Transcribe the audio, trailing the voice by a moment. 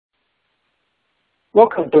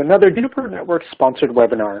Welcome to another Juniper Network sponsored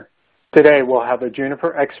webinar. Today we'll have a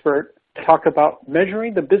Juniper expert talk about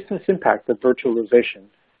measuring the business impact of virtualization.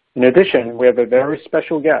 In addition, we have a very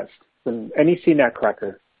special guest from NEC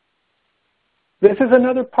Netcracker. This is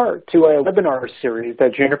another part to a webinar series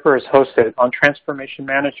that Juniper has hosted on transformation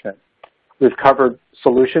management. We've covered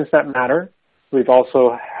solutions that matter. We've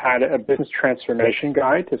also had a business transformation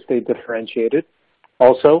guide to stay differentiated.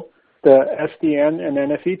 Also, the SDN and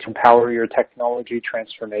NFE to empower your technology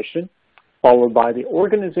transformation, followed by the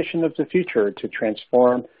organization of the future to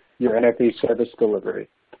transform your NFE service delivery.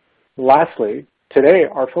 Lastly, today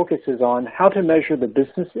our focus is on how to measure the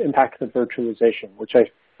business impact of virtualization, which I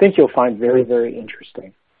think you'll find very, very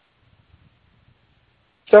interesting.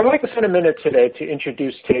 So I'd like to spend a minute today to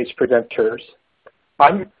introduce today's presenters.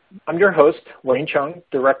 I'm your host, Wayne Chung,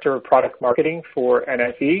 Director of Product Marketing for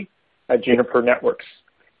NFE at Juniper Networks.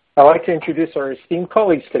 I'd like to introduce our esteemed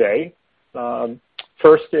colleagues today.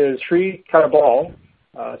 First is Sri Kadabal,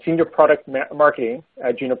 Senior Product Marketing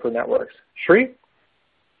at Juniper Networks. Sri?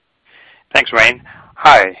 Thanks, Wayne.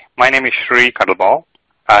 Hi, my name is Sri Kadabal.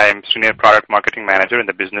 I'm Senior Product Marketing Manager in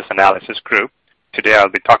the Business Analysis Group. Today I'll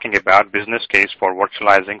be talking about business case for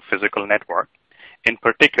virtualizing physical network. In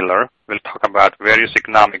particular, we'll talk about various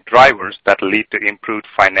economic drivers that lead to improved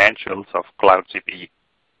financials of cloud CPE.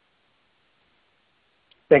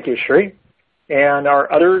 Thank you, Sri. And our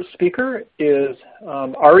other speaker is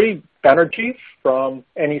Ari Banerjee from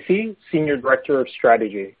NEC, Senior Director of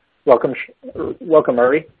Strategy. Welcome,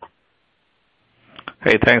 Ari.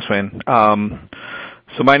 Hey, thanks, Wayne.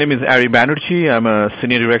 So my name is Ari Banerjee. I'm a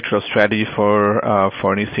Senior Director of Strategy for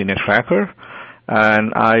NEC Netcracker,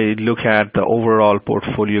 and I look at the overall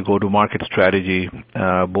portfolio go-to-market strategy,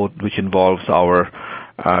 both which involves our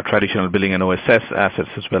traditional billing and OSS assets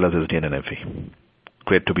as well as SDN and NFE.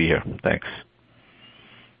 Great to be here. Thanks.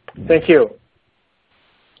 Thank you.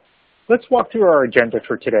 Let's walk through our agenda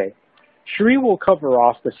for today. Sri will cover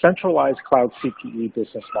off the centralized cloud CPE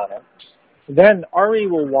business model. Then Ari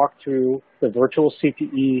will walk through the virtual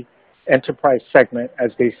CPE enterprise segment as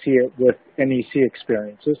they see it with NEC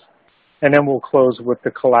experiences. And then we'll close with the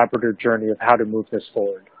collaborative journey of how to move this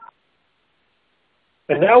forward.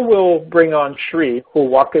 And now we'll bring on Sri, who will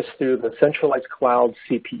walk us through the centralized cloud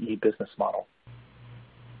CPE business model.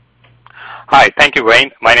 Hi, thank you,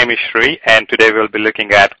 Wayne. My name is Sri, and today we'll be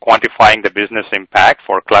looking at quantifying the business impact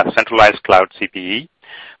for centralized cloud CPE.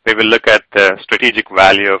 We will look at the strategic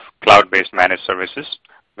value of cloud-based managed services.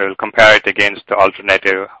 We will compare it against the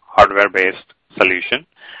alternative hardware-based solution.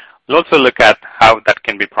 We'll also look at how that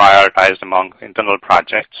can be prioritized among internal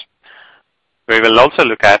projects. We will also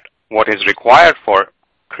look at what is required for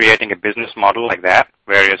creating a business model like that,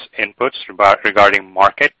 various inputs regarding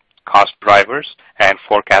market, cost drivers, and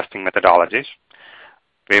forecasting methodologies.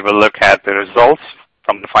 We will look at the results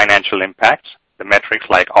from the financial impacts, the metrics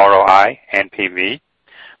like ROI and PV.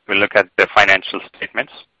 We'll look at the financial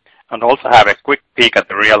statements and also have a quick peek at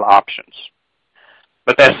the real options.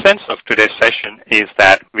 But the essence of today's session is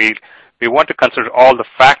that we want to consider all the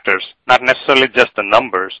factors, not necessarily just the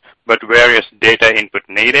numbers, but various data input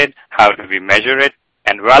needed, how do we measure it,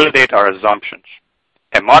 and validate our assumptions.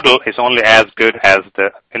 A model is only as good as the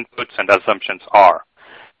inputs and assumptions are.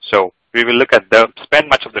 So we will spend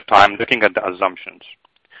much of the time looking at the assumptions.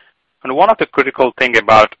 And one of the critical things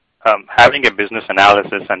about having a business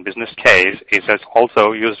analysis and business case is it's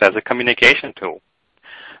also used as a communication tool.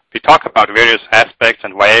 We talk about various aspects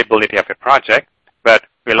and viability of a project, but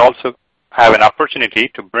we'll also have an opportunity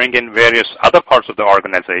to bring in various other parts of the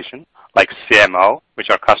organization, like CMO, which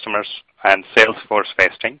are customers and Salesforce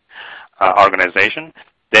facing organization.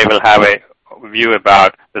 They will have a view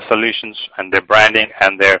about the solutions and their branding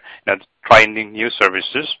and their trying new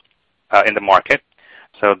services in the market.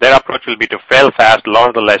 So their approach will be to fail fast,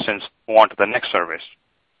 learn the lessons, move on to the next service.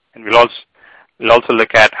 And we'll also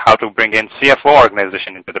look at how to bring in CFO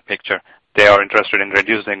organization into the picture. They are interested in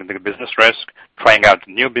reducing the business risk, trying out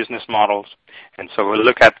new business models. And so we'll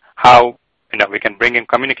look at how we can bring in,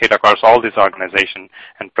 communicate across all these organizations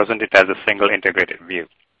and present it as a single integrated view.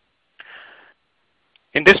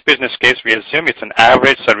 In this business case, we assume it's an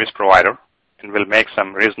average service provider, and we'll make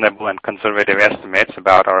some reasonable and conservative estimates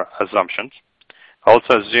about our assumptions.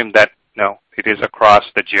 Also assume that it is across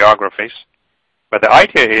the geographies. But the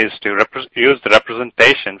idea is to use the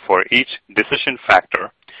representation for each decision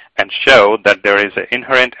factor and show that there is an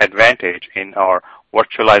inherent advantage in our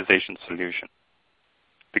virtualization solution.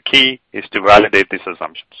 The key is to validate these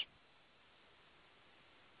assumptions.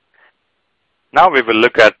 Now we will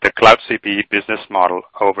look at the cloud CPE business model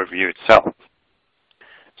overview itself.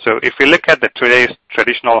 So if we look at today's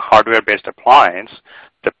traditional hardware-based appliance,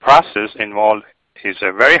 the process involved is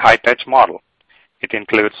a very high-touch model. It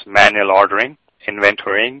includes manual ordering,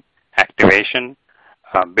 inventorying, activation,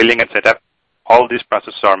 billing and setup. All these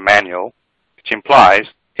processes are manual, which implies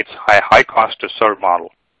it's a high cost to serve model.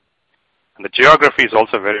 And the geography is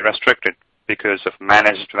also very restricted because of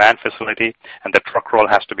managed van facility, and the truck roll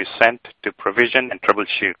has to be sent to provision and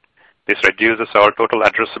troubleshoot. This reduces our total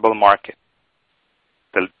addressable market.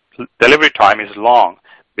 The delivery time is long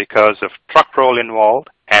because of truck roll involved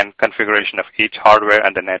and configuration of each hardware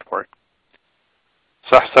and the network.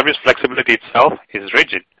 So service flexibility itself is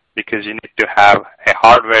rigid because you need to have a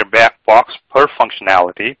hardware box per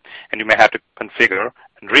functionality, and you may have to configure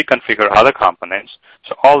and reconfigure other components.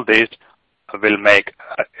 So all these will make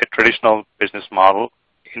a traditional business model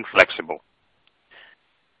inflexible.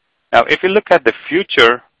 Now, if you look at the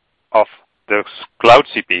future of the cloud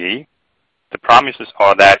CPE, the promises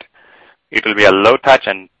are that it will be a low-touch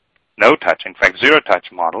and no-touch, in fact,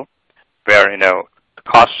 zero-touch model, where the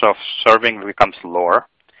cost of serving becomes lower,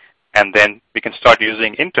 and then we can start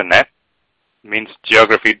using internet. Means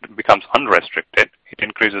geography becomes unrestricted. It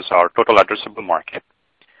increases our total addressable market,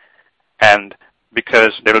 and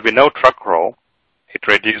because there will be no truck roll, it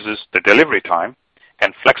reduces the delivery time,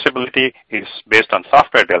 and flexibility is based on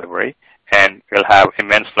software delivery, and we'll have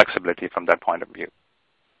immense flexibility from that point of view.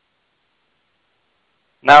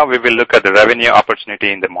 Now we will look at the revenue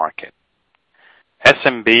opportunity in the market.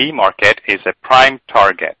 SMB market is a prime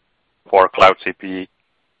target for cloud CPE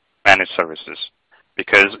managed services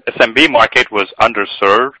because SMB market was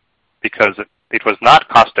underserved because it was not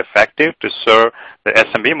cost effective to serve the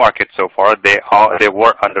SMB market so far. They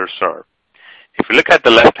were underserved. If you look at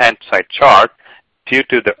the left-hand side chart, due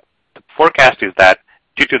to the forecast is that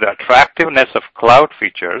due to the attractiveness of cloud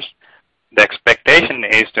features, the expectation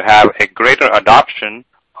is to have a greater adoption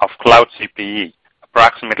of cloud CPE,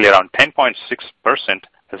 approximately around 10.6%,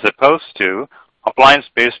 as opposed to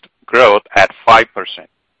appliance-based growth at 5%.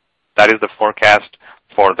 That is the forecast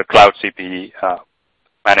for the cloud CPE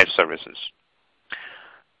managed services.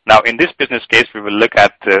 Now, in this business case, we will look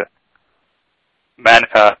at the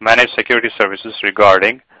managed security services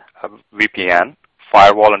regarding VPN,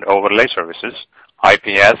 firewall and overlay services,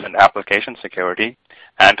 IPS and application security,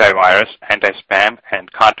 antivirus, anti-spam,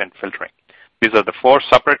 and content filtering. These are the 4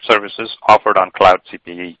 separate services offered on cloud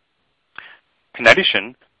CPE. In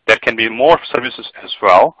addition, there can be more services as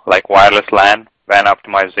well, like wireless LAN, WAN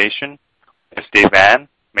optimization, SD-WAN,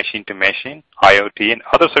 machine-to-machine, IoT, and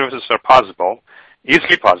other services are possible,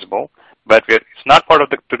 easily possible, but it's not part of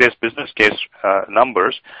today's business case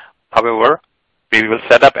numbers. However, we will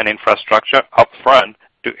set up an infrastructure up front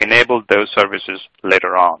to enable those services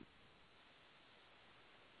later on.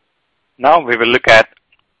 Now we will look at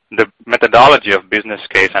the methodology of business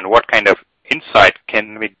case and what kind of insight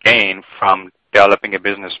can we gain from developing a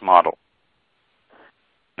business model.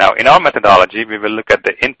 Now, in our methodology, we will look at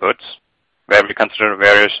the inputs where we consider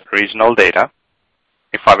various regional data.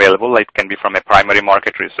 If available, it can be from a primary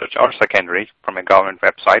market research or secondary from a government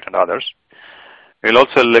website and others. We'll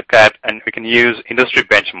also look at, and we can use industry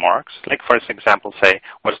benchmarks, like for example, say,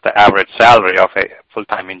 what's the average salary of a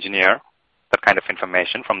full-time engineer, that kind of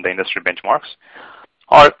information from the industry benchmarks.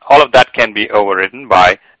 All of that can be overridden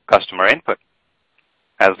by customer input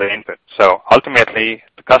as the input. So ultimately,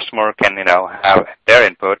 the customer can, have their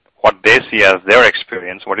input, what they see as their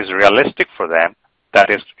experience, what is realistic for them, that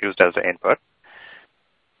is used as the input.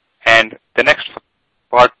 And the next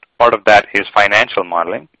part of that is financial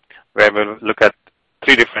modeling, where we'll look at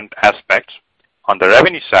 3 different aspects. On the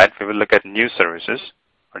revenue side, we will look at new services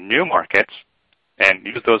or new markets and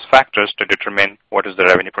use those factors to determine what is the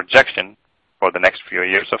revenue projection for the next few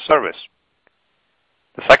years of service.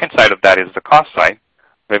 The second side of that is the cost side.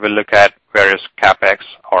 We will look at various CapEx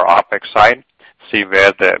or OpEx side, see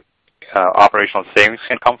where the operational savings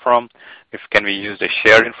can come from, if can we use a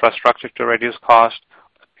shared infrastructure to reduce cost,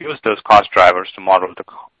 use those cost drivers to model the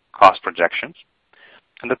cost projections.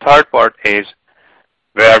 And the third part is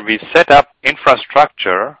where we set up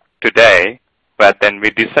infrastructure today, but then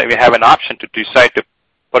we have an option to decide to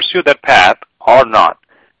pursue that path or not.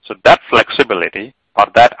 So that flexibility or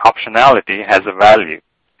that optionality has a value,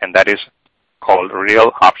 and that is called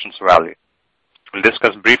real options value. We'll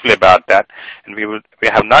discuss briefly about that, and we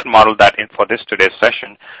have not modeled that in for today's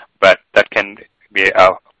session, but that can be a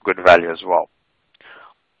good value as well.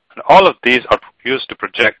 And all of these are used to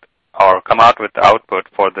project or come out with the output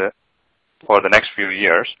for the next few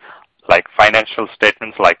years, like financial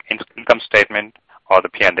statements like income statement or the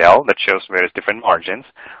P&L that shows various different margins.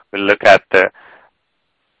 We'll look at the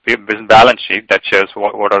business balance sheet that shows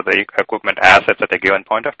what are the equipment assets at a given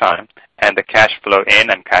point of time, and the cash flow in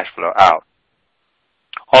and cash flow out.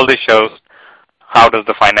 All this shows how does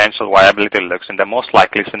the financial viability looks in the most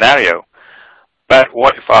likely scenario. But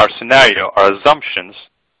what if our scenario, our assumptions,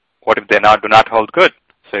 what if they do not hold good?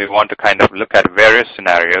 So we want to kind of look at various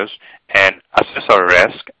scenarios and assess our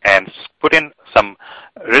risk and put in some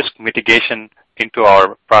risk mitigation into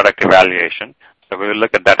our product evaluation. So we will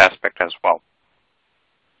look at that aspect as well.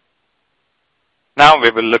 Now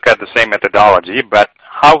we will look at the same methodology, but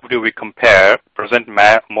how do we compare present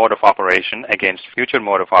mode of operation against future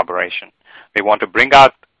mode of operation? We want to bring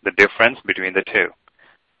out the difference between the two.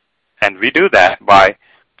 And we do that by,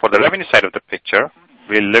 for the revenue side of the picture,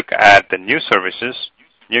 we look at the new services,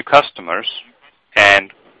 new customers,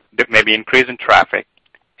 and maybe increase in traffic,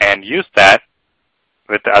 and use that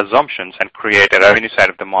with the assumptions and create a revenue side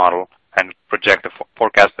of the model and project the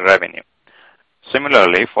forecast the revenue.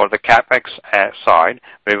 Similarly, for the CapEx side,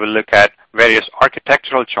 we will look at various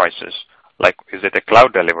architectural choices, like is it a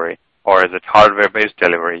cloud delivery, or is it hardware-based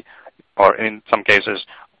delivery, or in some cases,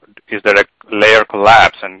 is there a layer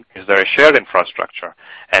collapse, and is there a shared infrastructure,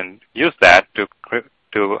 and use that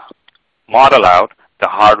to model out the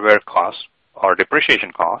hardware cost or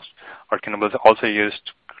depreciation cost, or can be also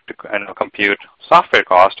used to compute software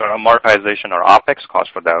cost or amortization or OpEx cost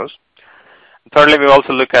for those. And thirdly, we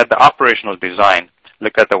also look at the operational design,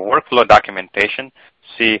 look at the workflow documentation,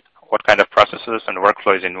 see what kind of processes and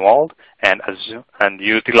workflow is involved, and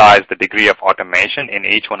utilize the degree of automation in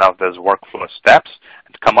each one of those workflow steps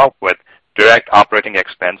and come up with direct operating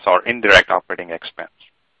expense or indirect operating expense.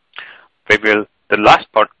 The last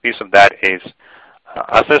piece of that is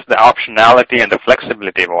assess the optionality and the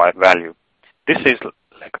flexibility of value. This is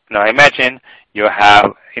like, now imagine you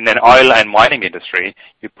have, in an oil and mining industry,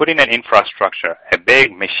 you put in an infrastructure, a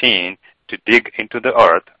big machine to dig into the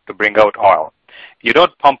earth to bring out oil. You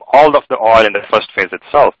don't pump all of the oil in the first phase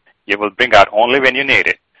itself. You will bring out only when you need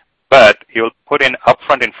it. But you'll put in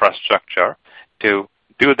upfront infrastructure to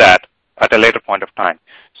do that at a later point of time.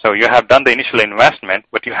 So you have done the initial investment,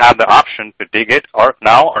 but you have the option to dig it or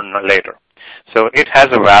now or later. So it has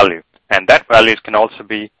a value, and that value can also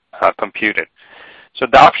be computed. So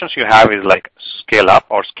the options you have is like scale up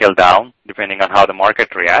or scale down, depending on how the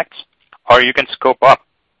market reacts, or you can scope up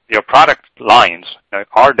your product lines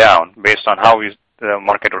or down based on how the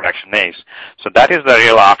market reaction is. So that is the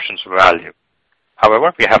real options value.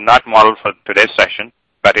 However, we have not modeled for today's session,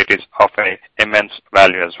 but it is of an immense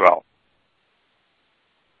value as well.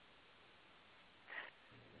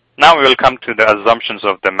 Now we will come to the assumptions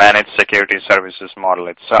of the managed security services model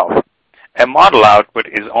itself. A model output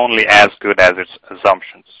is only as good as its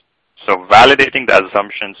assumptions. So validating the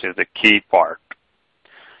assumptions is the key part.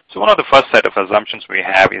 So one of the first set of assumptions we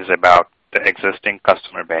have is about the existing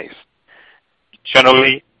customer base.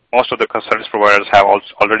 Generally, most of the service providers have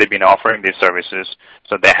already been offering these services,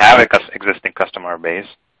 so they have an existing customer base.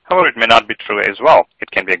 However, it may not be true as well.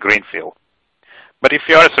 It can be a greenfield. But if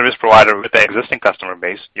you're a service provider with an existing customer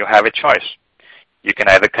base, you have a choice. You can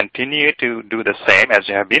either continue to do the same as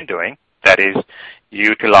you have been doing, that is,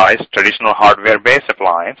 utilize traditional hardware-based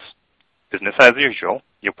appliance, business as usual.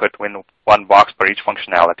 You put in one box per each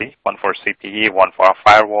functionality, one for CPE, one for a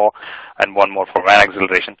firewall, and one more for WAN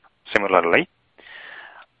acceleration similarly.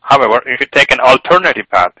 However, if you take an alternative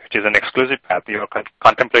path, which is an exclusive path, you are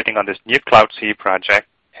contemplating on this new Cloud CE project,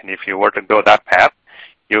 and if you were to go that path,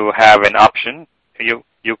 you have an option. You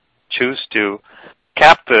choose to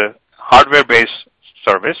cap the hardware-based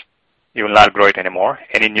service. You will not grow it anymore.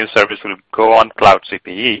 Any new service will go on Cloud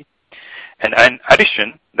CPE. And in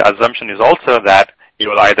addition, the assumption is also that you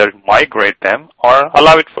will either migrate them or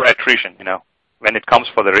allow it for attrition. When it comes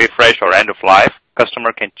for the refresh or end of life,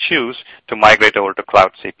 customer can choose to migrate over to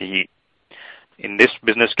Cloud CPE. In this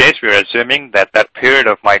business case, we are assuming that that period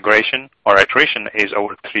of migration or attrition is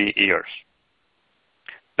over 3 years.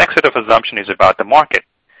 Next set of assumption is about the market.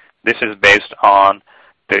 This is based on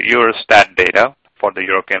the Eurostat data for the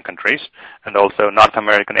European countries and also North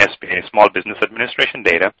American SBA, Small Business Administration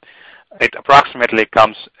data. It approximately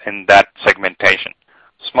comes in that segmentation.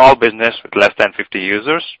 Small business with less than 50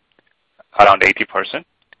 users, around 80%.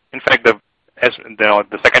 In fact, the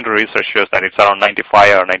secondary research shows that it's around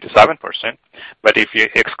 95 or 97%. But if you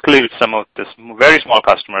exclude some of the very small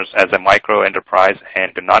customers as a micro enterprise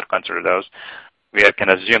and do not consider those, we can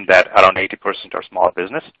assume that around 80% are small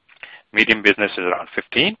business. Medium business is around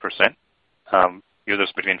 15%,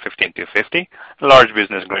 users between 15 to 50. Large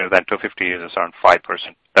business greater than 250 users around 5%.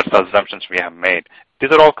 That's the assumptions we have made.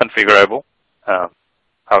 These are all configurable.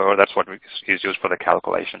 However, that's what is used for the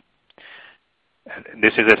calculation.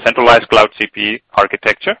 This is a centralized Cloud CPE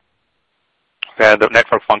architecture where the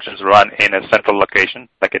network functions run in a central location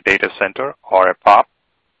like a data center or a POP,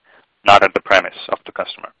 not at the premise of the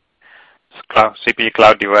customer. CPE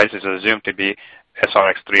cloud device is assumed to be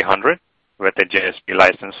SRX300 with a JSP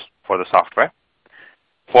license for the software.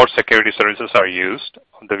 4 security services are used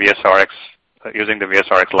using the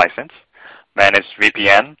VSRX license: managed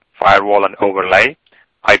VPN, firewall and overlay,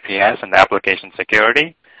 IPS and application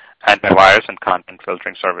security, antivirus and content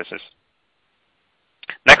filtering services.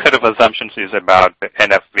 Next set of assumptions is about the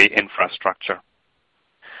NFV infrastructure.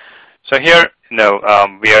 So here,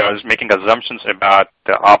 we are making assumptions about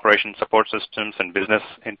the operation support systems and business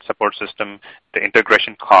support system, the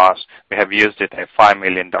integration cost. We have used it at $5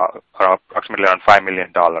 million, or approximately around $5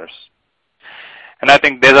 million. And I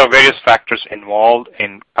think there are various factors involved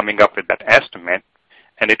in coming up with that estimate,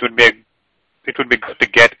 and it would be good to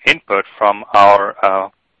get input from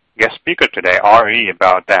our guest speaker today, Ari,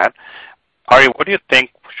 about that. Ari, what do you think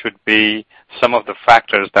should be some of the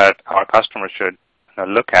factors that our customers should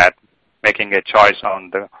look at making a choice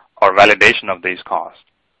on or validation of these costs?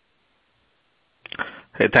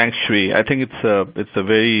 Hey, thanks, Sri. I think it's a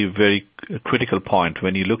very, very critical point.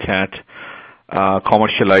 When you look at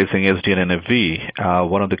commercializing SD and NFV,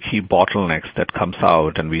 one of the key bottlenecks that comes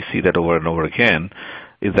out, and we see that over and over again,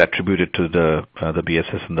 is attributed to the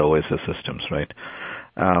BSS and the OSS systems, right?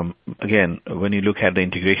 Again, when you look at the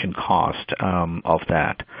integration cost of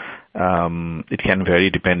that, it can vary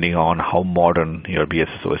depending on how modern your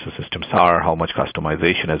BSS OSS systems are, how much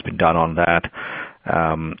customization has been done on that,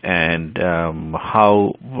 and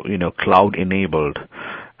how cloud-enabled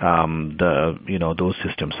those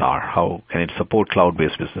systems are. How can it support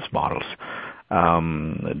cloud-based business models?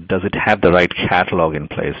 Does it have the right catalog in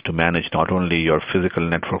place to manage not only your physical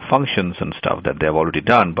network functions and stuff that they've already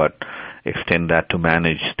done, but extend that to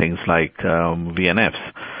manage things like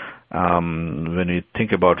VNFs? When you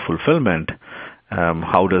think about fulfillment,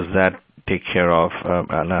 how does that take care of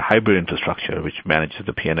a hybrid infrastructure which manages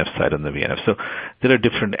the PNF side and the VNF? So there are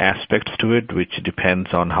different aspects to it, which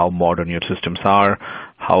depends on how modern your systems are,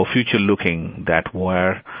 how future-looking that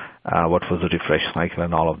were, what was the refresh cycle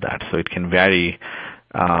and all of that. So it can vary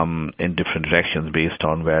in different directions based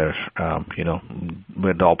on where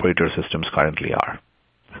the operator systems currently are.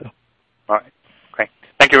 So. All right. Okay.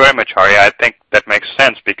 Thank you very much, Hari. I think that makes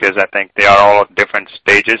sense because I think they are all at different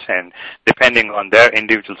stages, and depending on their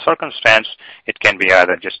individual circumstance, it can be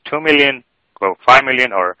either just $2 million, go $5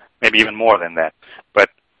 million, or maybe even more than that. But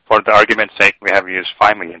for the argument's sake, we have used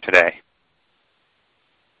 $5 million today.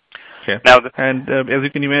 Okay. Now, as you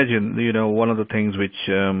can imagine, one of the things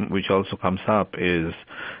which also comes up is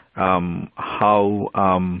how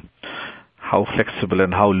flexible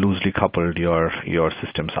and how loosely coupled your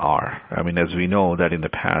systems are. I mean, as we know that in the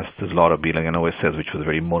past, there's a lot of billing and OSS, which was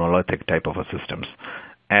very monolithic type of a systems.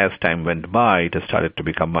 As time went by, it has started to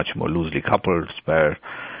become much more loosely coupled, where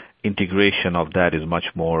integration of that is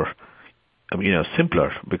much more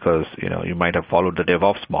simpler, because you might have followed the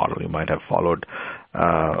DevOps model, you might have followed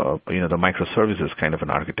the microservices kind of an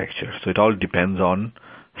architecture. So it all depends on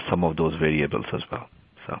some of those variables as well.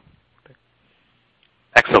 So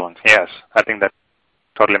excellent. Yes, I think that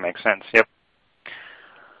totally makes sense. Yep.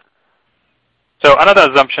 So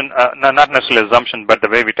another assumption, not necessarily assumption, but the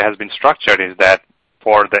way it has been structured is that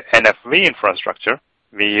for the NFV infrastructure,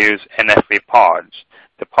 we use NFV pods.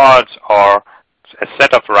 The pods are a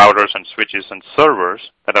set of routers and switches and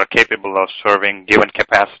servers that are capable of serving given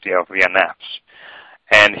capacity of VNFs.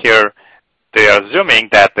 And here they are assuming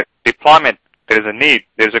that the deployment,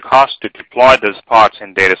 there's a cost to deploy those pods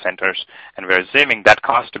in data centers, and we're assuming that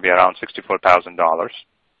cost to be around $64,000.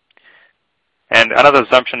 And another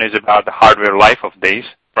assumption is about the hardware life of these,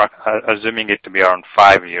 assuming it to be around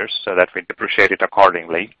 5 years so that we depreciate it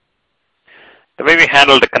accordingly. The way we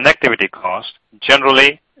handle the connectivity cost,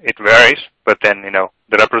 generally it varies, but then,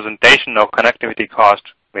 the representation of connectivity cost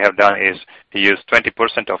we have done is to use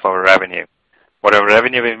 20% of our revenue. Whatever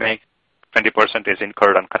revenue we make, 20% is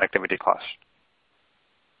incurred on connectivity cost.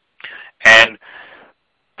 And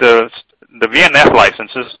the VNF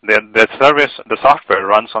licenses, the software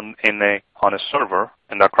runs on a server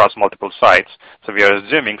and across multiple sites. So we are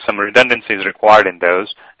assuming some redundancy is required in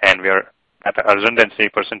those, and our redundancy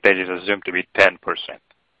percentage is assumed to be 10%.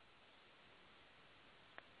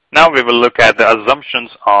 Now we will look at the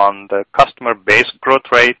assumptions on the customer base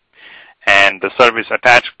growth rate and the service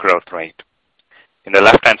attached growth rate. In the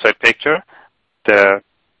left-hand side picture, the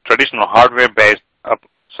traditional hardware-based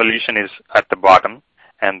solution is at the bottom,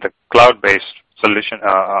 and the cloud-based solution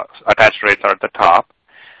attached rates are at the top.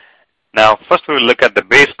 Now, first we will look at the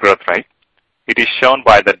base growth rate. It is shown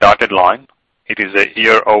by the dotted line. It is a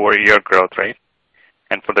year-over-year growth rate.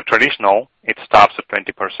 And for the traditional, it stops at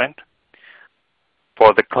 20%.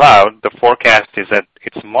 For the cloud, the forecast is that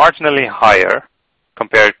it's marginally higher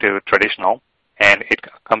compared to traditional, and it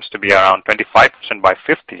comes to be around 25% by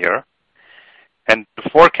fifth year. And the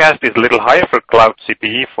forecast is a little higher for Cloud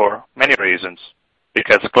CPE for many reasons,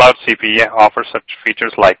 because Cloud CPE offers such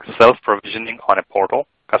features like self-provisioning on a portal.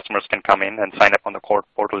 Customers can come in and sign up on the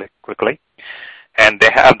portal quickly. And they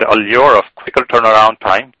have the allure of quicker turnaround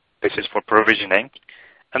time. This is for provisioning.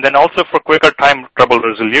 And then also for quicker time trouble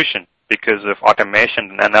resolution. Because of automation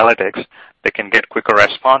and analytics, they can get quicker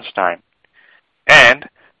response time. And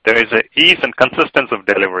there is an ease and consistency of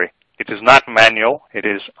delivery. It is not manual. It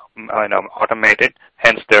is automated.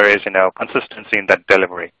 Hence, there is consistency in that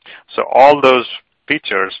delivery. So all those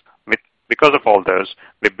features, because of all those,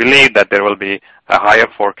 we believe that there will be a higher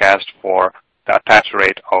forecast for the attach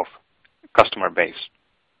rate of customer base.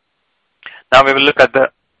 Now we will look at the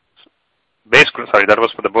base growth. Sorry, that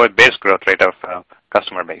was for the base growth rate of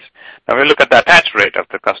customer base. Now we look at the attach rate of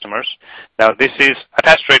the customers. Now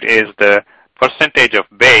attach rate is the percentage of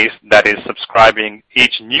base that is subscribing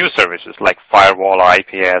each new services like firewall, or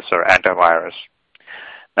IPS, or antivirus.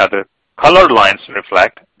 Now the colored lines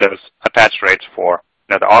reflect those attach rates for.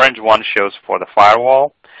 Now the orange one shows for the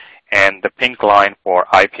firewall, and the pink line for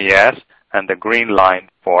IPS, and the green line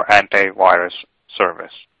for antivirus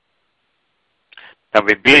service. Now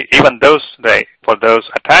we believe even for those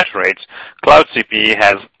attach rates, Cloud CPE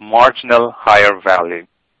has marginal higher value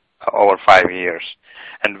over 5 years.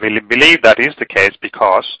 And we believe that is the case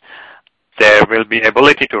because there will be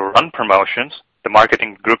ability to run promotions. The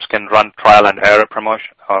marketing groups can run trial and error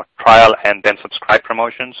promotion, or trial and then subscribe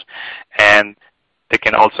promotions. And they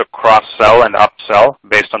can also cross-sell and upsell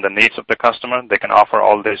based on the needs of the customer. They can offer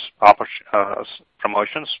all these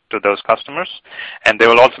promotions to those customers. And there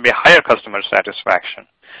will also be higher customer satisfaction.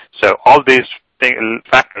 So all these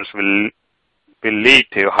factors will lead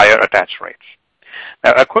to higher attach rates.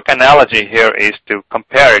 Now, a quick analogy here is to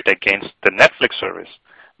compare it against the Netflix service.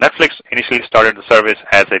 Netflix initially started the service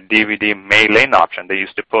as a DVD mail-in option. They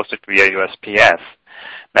used to post it via USPS.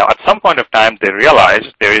 Now, at some point of time, they realized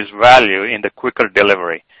there is value in the quicker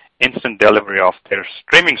delivery, instant delivery of their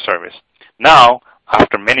streaming service. Now,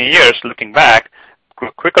 after many years, looking back,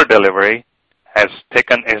 quicker delivery is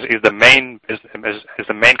the main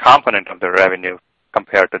component of the revenue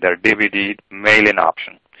compared to their DVD mail-in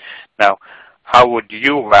option. Now, how would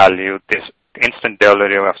you value this instant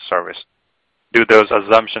delivery of service? Do those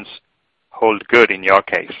assumptions hold good in your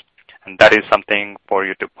case? And that is something for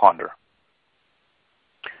you to ponder.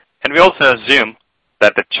 And we also assume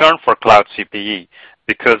that the churn for Cloud CPE,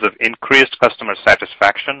 because of increased customer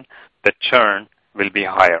satisfaction, the churn will be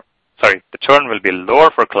higher. Sorry, the churn will be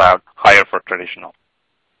lower for cloud, higher for traditional.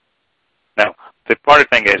 Now, the important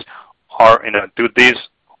thing is,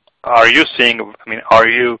 are you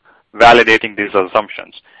validating these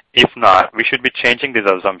assumptions? If not, we should be changing these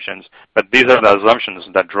assumptions, but these are the assumptions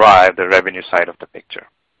that drive the revenue side of the picture.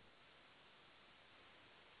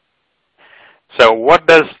 So what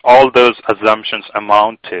does all those assumptions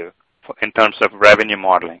amount to in terms of revenue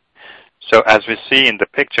modeling? So as we see in the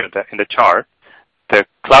picture, in the chart, the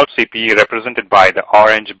Cloud CPE represented by the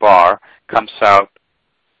orange bar comes out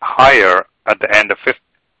higher at the end of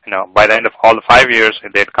by the end of all the 5 years,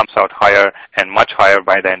 it comes out higher and much higher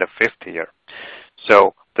by the end of fifth year.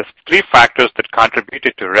 So the three factors that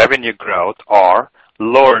contributed to revenue growth are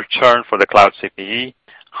lower churn for the Cloud CPE,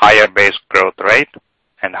 higher base growth rate,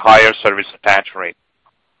 and higher service attach rate.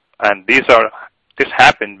 And this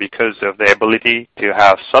happened because of the ability to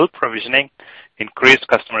have self-provisioning, increased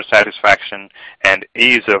customer satisfaction, and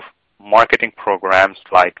ease of marketing programs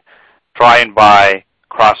like try and buy,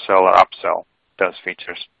 cross-sell, or upsell those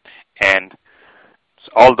features. And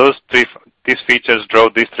all these features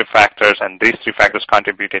drove these three factors, and these three factors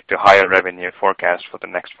contributed to higher revenue forecast for the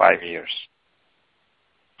next 5 years.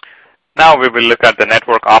 Now we will look at the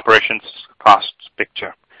network operations costs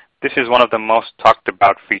picture. This is one of the most talked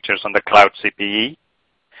about features on the Cloud CPE.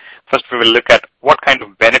 First, we will look at what kind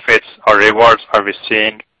of benefits or rewards are we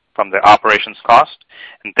seeing from the operations cost,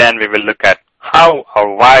 and then we will look at how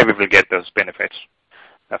or why we will get those benefits.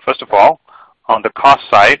 Now, first of all, on the cost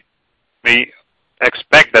side, we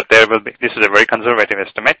expect that there will be, this is a very conservative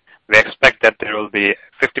estimate, we expect that there will be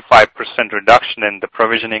 55% reduction in the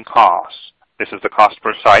provisioning costs. This is the cost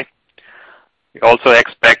per site. We also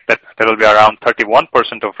expect that there will be around 31%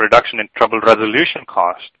 of reduction in trouble resolution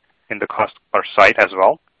cost in the cost per site as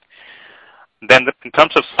well. Then in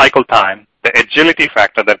terms of cycle time, the agility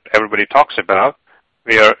factor that everybody talks about,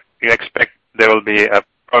 we expect there will be a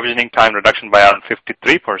provisioning time reduction by around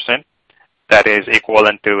 53%. That is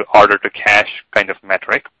equivalent to order to cash kind of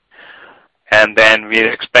metric. And then we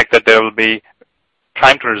expect that there will be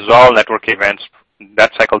time to resolve network events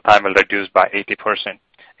that cycle time will reduce by 80%.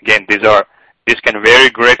 Again, these can vary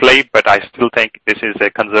greatly, but I still think this is a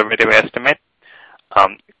conservative estimate.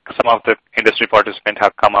 Some of the industry participants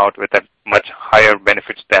have come out with a much higher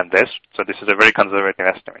benefits than this, so this is a very conservative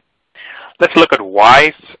estimate. Let's look at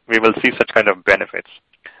why we will see such kind of benefits.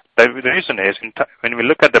 The reason is, when we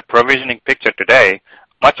look at the provisioning picture today,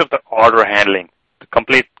 much of the order handling,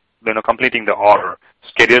 completing the order,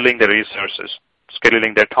 scheduling the resources,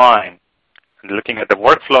 scheduling their time, and looking at the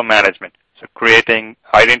workflow management, so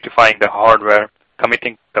identifying the hardware,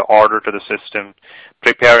 committing the order to the system,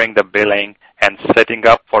 preparing the billing, and setting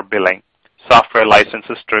up for billing, software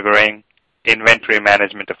licenses triggering, inventory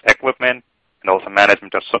management of equipment, and also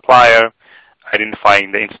management of supplier,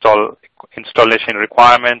 identifying the installation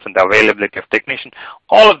requirements and the availability of technicians.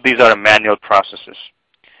 All of these are manual processes.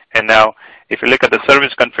 And now, if you look at the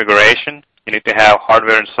service configuration, you need to have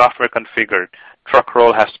hardware and software configured. Truck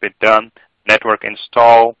roll has to be done, network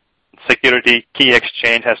install, security key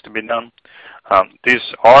exchange has to be done. These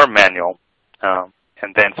are manual.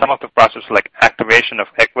 And then some of the processes like activation of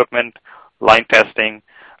equipment, line testing,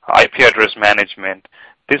 IP address management,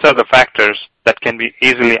 these are the factors that can be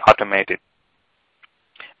easily automated.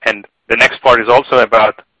 And the next part is also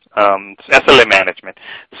about SLA management.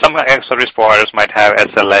 Some service providers might have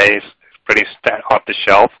SLAs pretty off the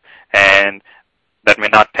shelf, and that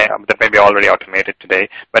may be already automated today.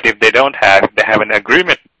 But if they don't have, they have an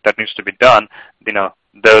agreement that needs to be done,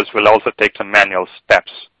 those will also take some manual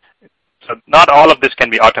steps. So not all of this can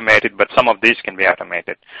be automated, but some of these can be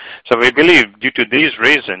automated. So we believe due to these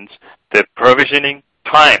reasons, the provisioning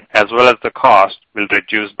time as well as the cost will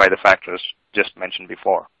reduce by the factors just mentioned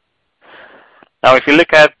before. Now, if you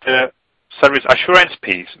look at the service assurance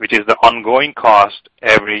piece, which is the ongoing cost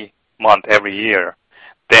every month, every year,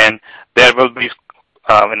 then there will be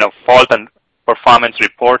fault and performance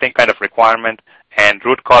reporting kind of requirement and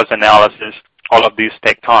root cause analysis. All of these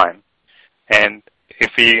take time. And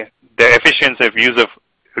the efficiency of use of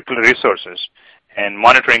resources and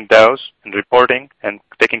monitoring those and reporting and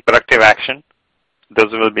taking corrective action,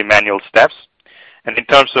 those will be manual steps. And in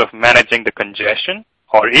terms of managing the congestion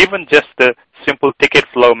or even just the simple ticket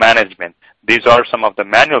flow management, these are some of the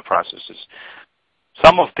manual processes.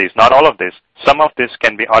 Some of these, not all of this, some of this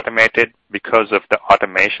can be automated because of the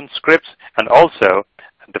automation scripts, and also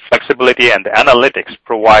the flexibility and the analytics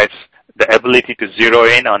provides the ability to zero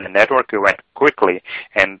in on a network event quickly,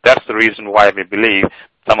 and that's the reason why we believe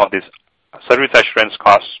some of these service assurance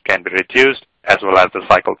costs can be reduced as well as the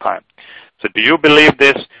cycle time. So do you believe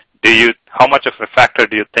this? How much of a factor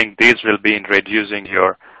do you think these will be in reducing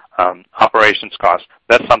your operations costs?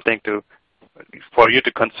 That's something for you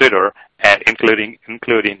to consider and including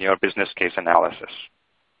in your business case analysis.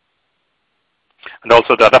 And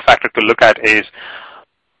also the other factor to look at is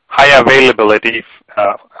high availability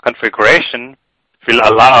configuration will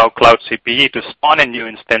allow Cloud CPE to spawn a new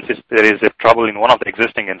instance if there is a trouble in one of the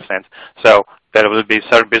existing instances. So there will be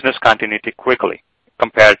business continuity quickly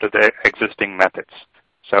compared to the existing methods.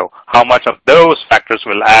 So how much of those factors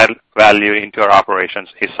will add value into your operations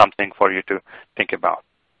is something for you to think about.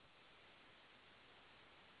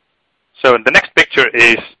 So the next picture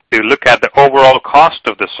is to look at the overall cost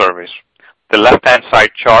of the service. The left-hand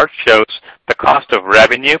side chart shows the cost of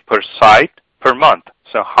revenue per site per month.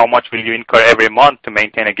 So how much will you incur every month to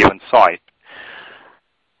maintain a given site?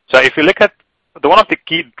 So if you look at one of the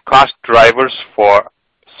key cost drivers for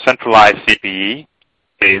centralized CPE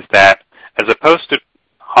is that as opposed to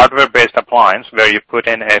hardware-based appliance where you put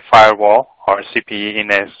in a firewall or a CPE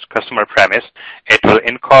in a customer premise, it will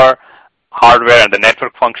incur hardware and the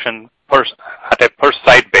network function at a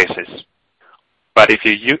per-site basis. But if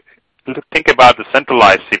you think about the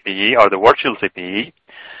centralized CPE or the virtual CPE,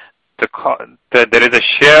 there is a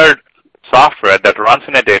shared software that runs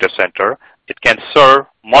in a data center. It can serve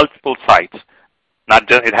multiple sites.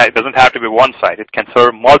 It doesn't have to be one site. It can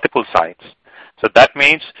serve multiple sites. So that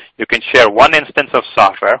means you can share one instance of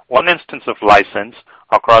software, one instance of license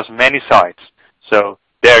across many sites. So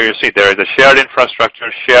there you see there is a shared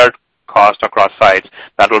infrastructure, shared cost across sites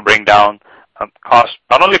that will bring down cost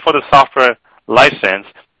not only for the software license,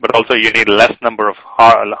 but also you need less number of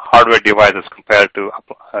hardware devices compared to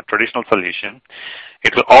a traditional solution.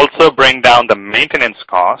 It will also bring down the maintenance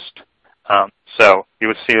cost. So you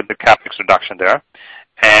will see the CapEx reduction there.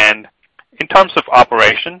 And in terms of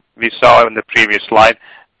operation, we saw in the previous slide,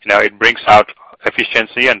 it brings out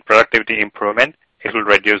efficiency and productivity improvement. It will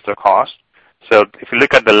reduce the cost. So if you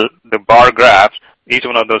look at the bar graphs, each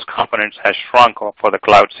one of those components has shrunk for the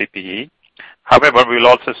cloud CPE. However, we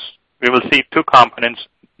will see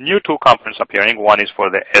new two components appearing. One is for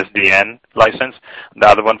the SDN license, the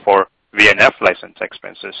other one for VNF license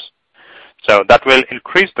expenses. So that will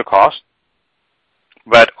increase the cost,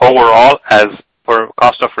 but overall, as per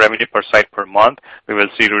cost of revenue per site per month, we will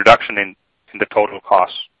see reduction in the total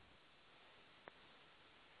cost.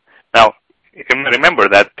 Now, remember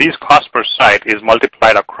that these costs per site is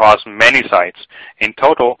multiplied across many sites. In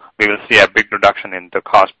total, we will see a big reduction in the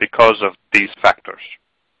cost because of these factors.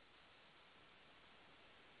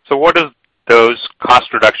 So what does those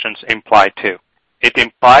cost reductions imply to? It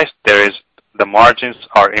implies the margins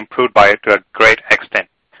are improved to a great extent.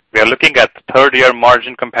 We are looking at the third-year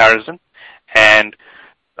margin comparison, and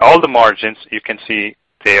all the margins you can see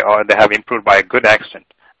they have improved by a good extent.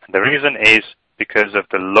 And the reason is because of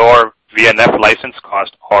the lower VNF license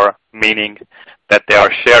cost, or meaning that they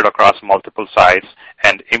are shared across multiple sites,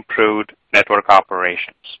 and improved network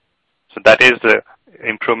operations. So that is the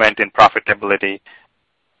improvement in profitability,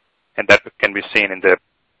 and that can be seen in the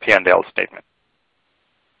P&L statement.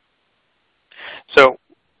 So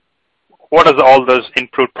what does all those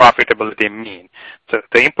improved profitability mean? So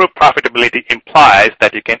the improved profitability implies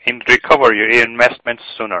that you can recover your investments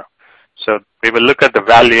sooner. So we will look at the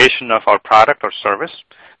valuation of our product or service.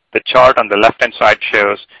 The chart on the left-hand side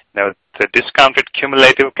shows the discounted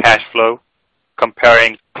cumulative cash flow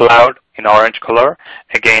comparing cloud in orange color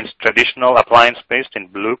against traditional appliance-based in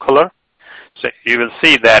blue color. So you will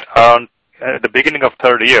see that at the beginning of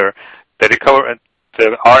third year,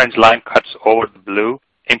 the orange line cuts over the blue,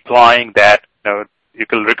 implying that you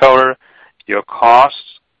can recover your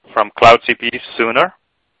costs from cloud CPE sooner,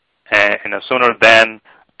 sooner than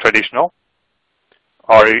traditional,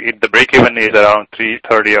 or the break-even is around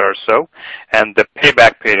third year or so, and the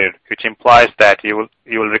payback period, which implies that you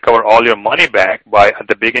will recover all your money back at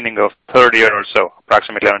the beginning of third year or so,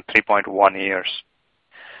 approximately around 3.1 years.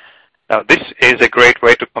 Now, this is a great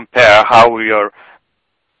way to compare how your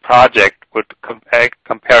project would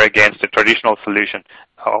compare against a traditional solution.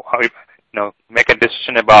 Make a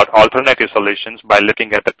decision about alternative solutions by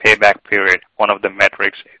looking at the payback period, one of the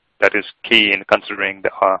metrics that is key in considering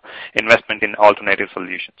the investment in alternative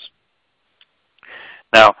solutions.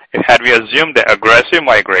 Now, had we assumed the aggressive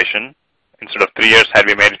migration, instead of 3 years, had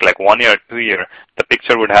we made it like 1 year or 2 year, the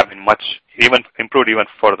picture would have been improved even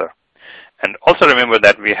further. And also remember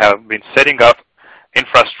that we have been setting up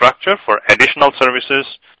infrastructure for additional services,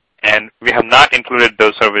 and we have not included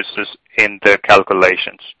those services in the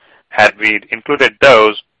calculations. Had we included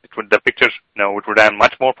those, the pictures would have been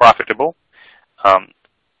much more profitable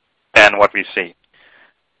than what we see.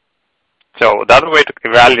 So the other way to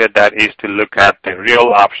evaluate that is to look at the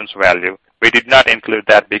real options value. We did not include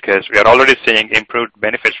that because we are already seeing improved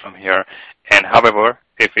benefits from here. And however,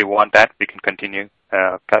 if we want that, we can continue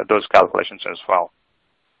those calculations as well.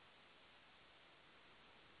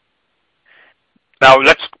 Now,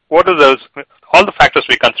 what are those? All the factors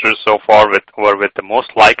we considered so far were with the most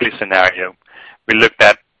likely scenario.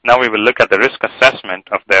 Now we will look at the risk assessment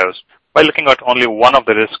of those by looking at only one of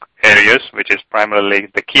the risk areas, which is primarily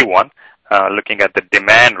the key one, looking at the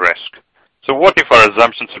demand risk. So what if our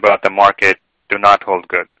assumptions about the market do not hold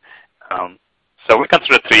good? So we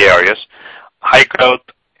consider 3 areas. High growth,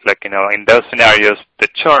 in those scenarios, the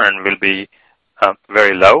churn will be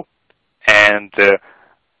very low, and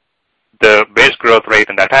the base growth rate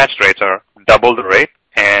and attach rates are double the rate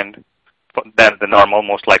and than the normal,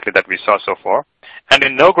 most likely, that we saw so far. And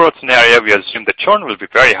in no growth scenario, we assume the churn will be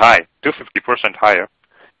very high, 250% higher.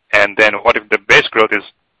 And then what if the base growth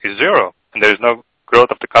is zero, and there is no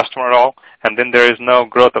growth of the customer at all, and then there is no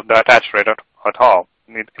growth of the attach rate at all?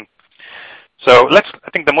 So I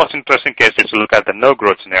think the most interesting case is to look at the no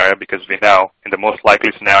growth scenario, because we know in the most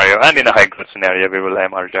likely scenario and in a high growth scenario, we will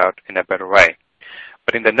emerge out in a better way.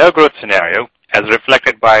 But in the no growth scenario, as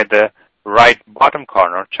reflected by the right bottom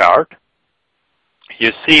corner chart,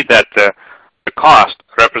 you see that the cost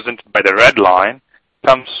represented by the red line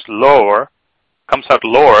comes out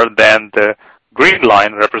lower than the green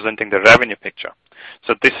line representing the revenue picture.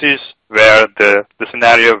 So this is where the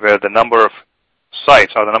scenario where the number of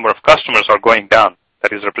sites or the number of customers are going down,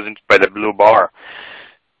 that is represented by the blue bar.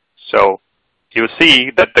 So you see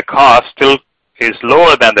that the cost still is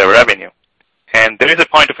lower than the revenue. And there is a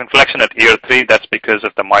point of inflection at year 3. That's because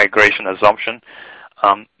of the migration assumption.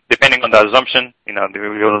 Depending on the assumption, we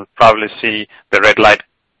will probably see the red light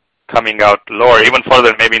coming out lower, even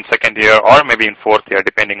further, maybe in second year or maybe in fourth year,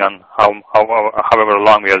 depending on however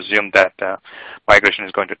long we assume that migration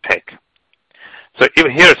is going to take. So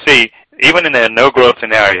here, see, even in a no-growth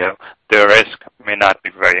scenario, the risk may not be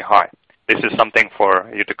very high. This is something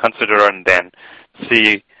for you to consider and then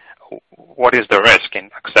see what is the risk in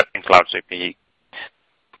accepting Cloud CPE.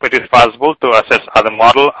 it is possible to assess other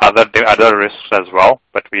model, other risks as well,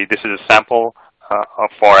 but this is a sample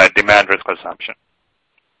for a demand risk assumption.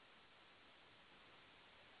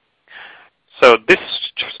 So this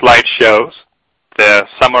slide shows the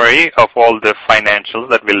summary of all the financials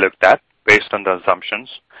that we looked at based on the assumptions.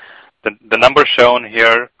 The numbers shown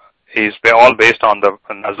here they're all based on the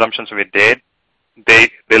assumptions we did. They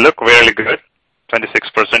look really good.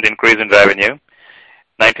 26% increase in revenue,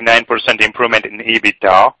 99% improvement in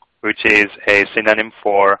EBITDA, which is a synonym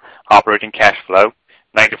for operating cash flow,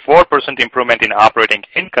 94% improvement in operating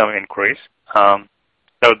income increase.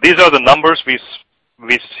 So these are the numbers we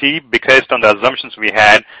see because on the assumptions we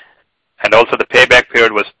had, and also the payback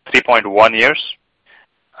period was 3.1 years.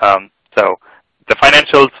 So the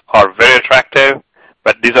financials are very attractive,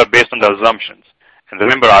 but these are based on the assumptions. And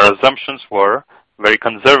remember, our assumptions were very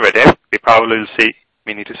conservative.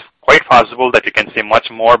 It is quite possible that you can see much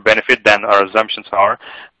more benefit than our assumptions are,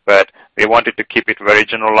 but we wanted to keep it very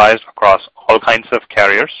generalized across all kinds of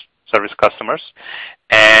carriers, service customers,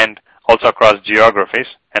 and also across geographies,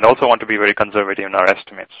 and also want to be very conservative in our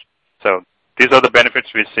estimates. So these are the benefits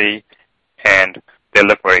we see, and they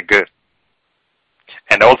look very good.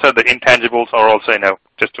 And also the intangibles are also,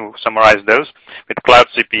 just to summarize those, with Cloud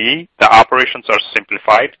CPE, the operations are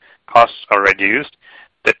simplified, costs are reduced,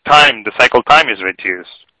 the cycle time is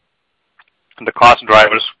reduced. And the cost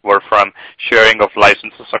drivers were from sharing of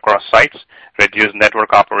licenses across sites, reduced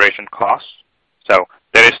network operation costs. So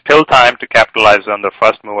there is still time to capitalize on the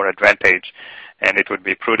first mover advantage, and it would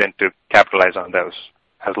be prudent to capitalize on those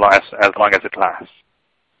as long as it lasts.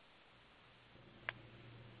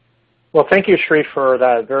 Well, thank you, Sri, for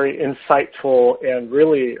that very insightful and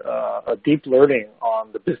really a deep learning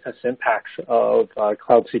on the business impacts of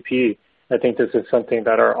Cloud CPE. I think this is something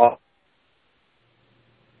that our audience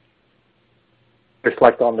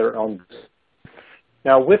reflect on their own.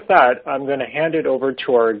 Now, with that, I'm going to hand it over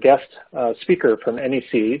to our guest speaker from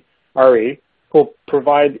NEC, Ari, who will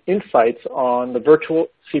provide insights on the virtual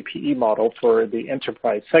CPE model for the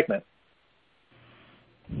enterprise segment.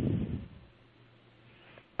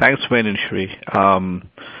 Thanks, Wayne and Shri.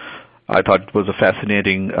 I thought it was a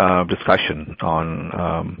fascinating discussion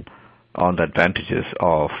on the advantages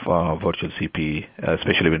of virtual CPE,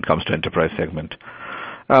 especially when it comes to enterprise segment.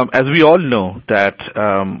 As we all know, that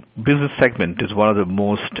business segment is one of the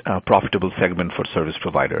most profitable segments for service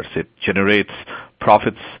providers. It generates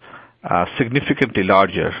profits significantly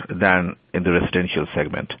larger than in the residential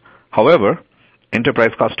segment. However,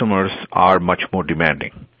 enterprise customers are much more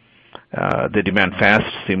demanding. They demand fast,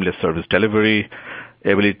 seamless service delivery,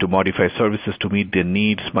 ability to modify services to meet their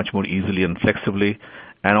needs much more easily and flexibly,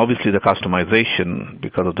 and obviously the customization,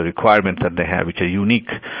 because of the requirements that they have, which are unique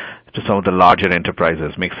to some of the larger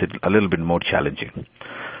enterprises, makes it a little bit more challenging.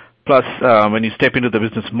 Plus, when you step into the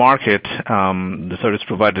business market, the service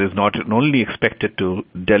provider is not only expected to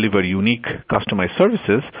deliver unique customized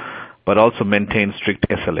services, but also maintain strict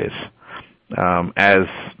SLAs as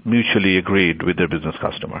mutually agreed with their business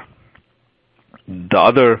customer. The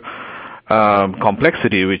other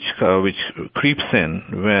complexity which creeps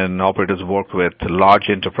in when operators work with large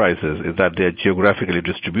enterprises is that they're geographically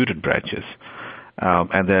distributed branches,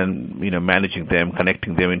 and then managing them,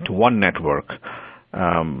 connecting them into one network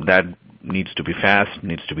that needs to be fast,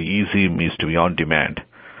 needs to be easy, needs to be on demand.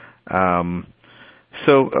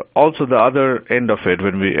 So also the other end of it,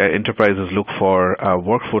 when enterprises look for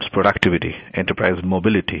workforce productivity, enterprise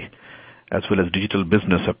mobility, as well as digital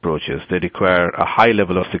business approaches, they require a high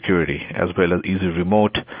level of security as well as easy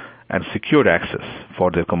remote and secured access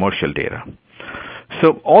for their commercial data.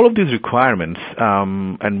 So all of these requirements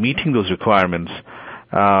and meeting those requirements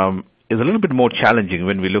is a little bit more challenging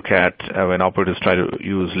when we look at when operators try to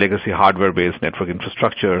use legacy hardware-based network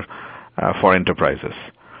infrastructure for enterprises.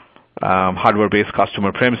 Hardware-based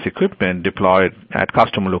customer premise equipment deployed at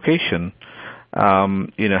customer location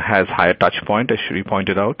has higher touch point, as Shri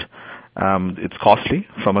pointed out. It's costly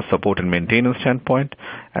from a support and maintenance standpoint,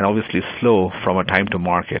 and obviously slow from a time to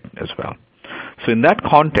market as well. So in that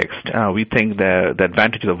context, we think the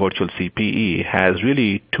advantage of virtual CPE has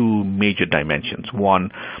really two major dimensions.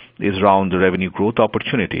 One is around the revenue growth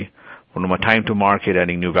opportunity, from a time to market,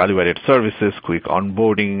 adding new value-added services, quick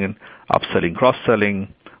onboarding, and upselling,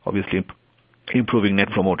 cross-selling, obviously improving Net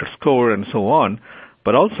Promoter Score, and so on,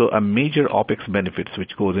 but also a major OpEx benefits,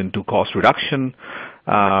 which goes into cost reduction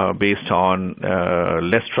based on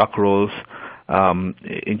less truck rolls,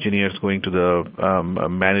 engineers going to the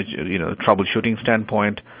troubleshooting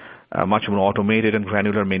standpoint, much more automated and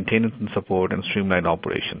granular maintenance and support, and streamlined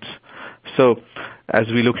operations. So As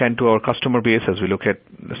we look into our customer base, as we look at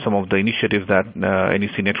some of the initiatives that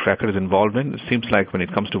NEC NetCracker is involved in, it seems like when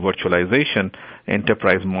it comes to virtualization,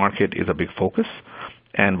 enterprise market is a big focus,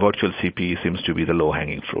 and virtual CPE seems to be the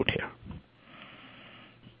low-hanging fruit here.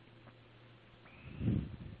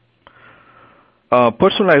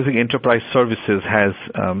 Personalizing enterprise services has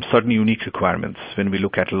certain unique requirements. When we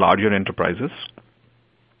look at larger enterprises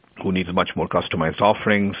who need much more customized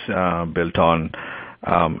offerings built on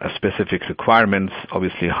specific requirements,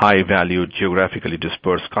 obviously high-value, geographically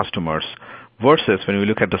dispersed customers, versus when we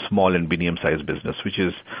look at the small and medium-sized business, which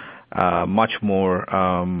is much more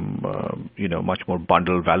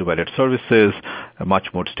bundled value-added services, much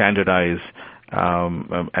more standardized,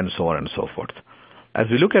 and so on and so forth. As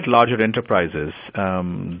we look at larger enterprises,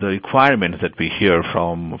 the requirements that we hear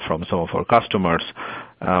from some of our customers,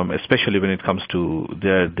 especially when it comes to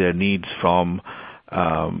their needs from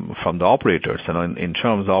the operators, and in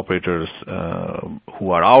terms of operators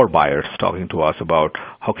who are our buyers talking to us about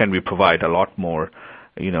how can we provide a lot more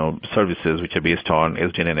services which are based on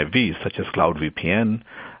SDN and FVs, such as cloud VPN,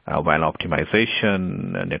 WAN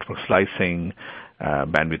optimization, network slicing,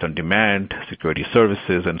 bandwidth on demand, security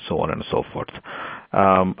services, and so on and so forth.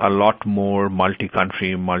 A lot more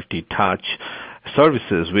multi-country, multi-touch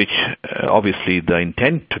services, which obviously the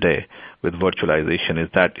intent today with virtualization is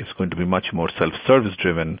that it's going to be much more self-service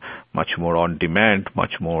driven, much more on demand,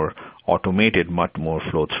 much more automated, much more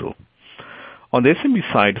flow-through. On the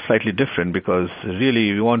SMB side, slightly different, because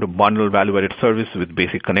really we want to bundle value-added service with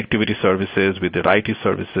basic connectivity services, with the IT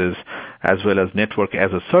services, as well as network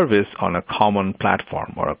as a service on a common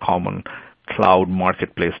platform or a common cloud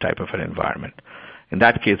marketplace type of an environment. In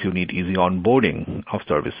that case, you need easy onboarding of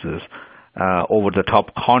services,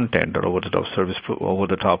 over-the-top content or over-the-top service,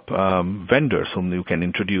 over-the-top vendors whom you can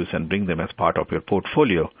introduce and bring them as part of your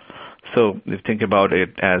portfolio. So if you think about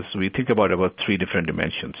it as we think about three different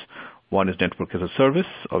dimensions. One is network as a service,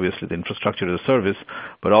 obviously the infrastructure as a service,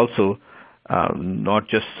 but also not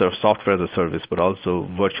just software as a service, but also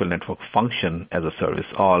virtual network function as a service,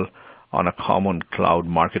 all on a common cloud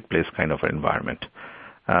marketplace kind of environment.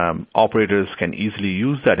 Operators can easily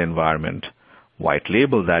use that environment, white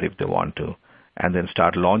label that if they want to, and then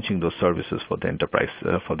start launching those services for the enterprise,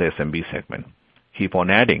 for the SMB segment. Keep on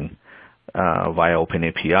adding via open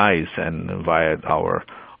APIs and via the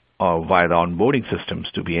onboarding systems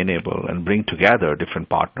to be enabled and bring together different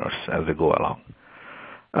partners as they go along.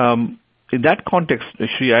 In that context,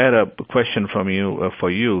 Shri, I had a question for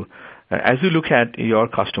you. As you look at your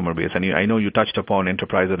customer base, and I know you touched upon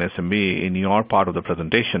enterprise and SMB in your part of the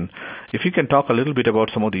presentation, if you can talk a little bit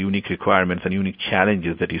about some of the unique requirements and unique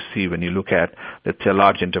challenges that you see when you look at, let's say,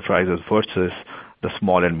 large enterprises versus the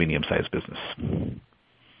small and medium-sized business.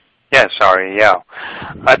 Yeah, sorry, yeah.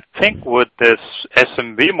 I think with this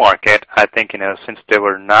SMB market, I think, since they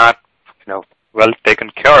were not, well taken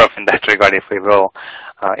care of in that regard, if we will,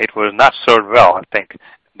 it was not served well. I think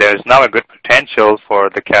there is now a good potential for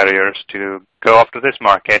the carriers to go after this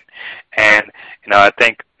market, and I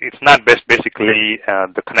think it's not basically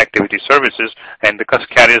the connectivity services, and the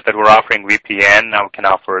carriers that were offering VPN now can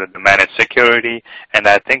offer the managed security, and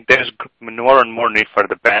I think there's more and more need for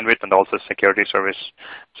the bandwidth and also security service.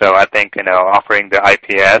 So I think offering the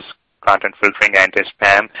IPS, content filtering,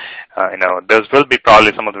 anti-spam, those will be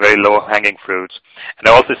probably some of the very low-hanging fruits. And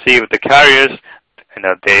I also see with the carriers,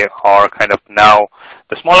 they are kind of now,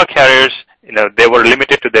 the smaller carriers, they were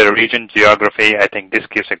limited to their region geography. I think this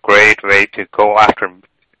gives a great way to go after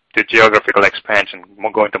the geographical expansion,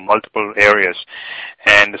 go into multiple areas.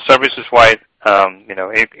 And the services-wise,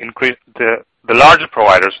 increase the larger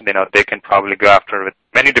providers, they can probably go after with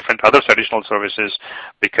many different other additional services,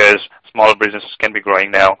 because smaller businesses can be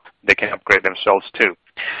growing now. They can upgrade themselves too.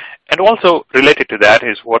 And also related to that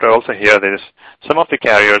is what I also hear is some of the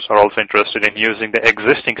carriers are also interested in using the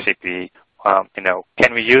existing CPE.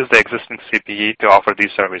 Can we use the existing CPE to offer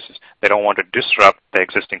these services? They don't want to disrupt the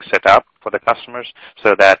existing setup for the customers,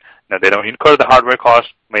 so that they don't incur the hardware cost.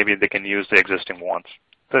 Maybe they can use the existing ones.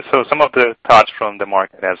 So some of the thoughts from the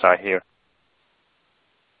market as I hear.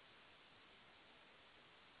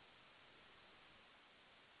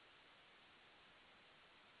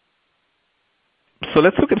 So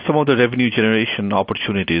let's look at some of the revenue generation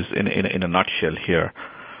opportunities in a nutshell here.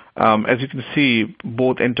 As you can see,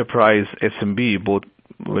 both enterprise, SMB, both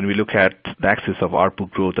when we look at the axis of ARPU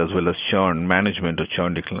growth as well as churn management or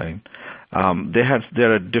churn decline,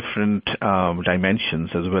 there are different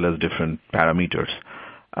dimensions as well as different parameters.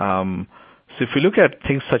 So if you look at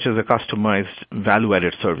things such as a customized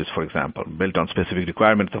value-added service, for example, built on specific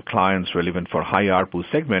requirements of clients relevant for high ARPU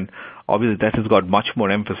segment, obviously that has got much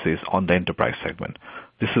more emphasis on the enterprise segment.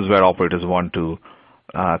 This is where operators want to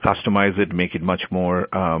customize it, make it much more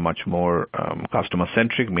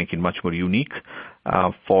customer-centric, make it much more unique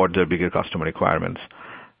for their bigger customer requirements.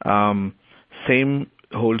 Same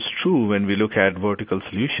holds true when we look at vertical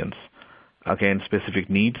solutions. Again, specific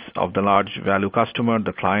needs of the large value customer,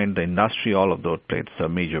 the client, the industry, all of those plays a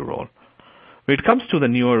major role. When it comes to the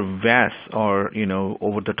newer VAS or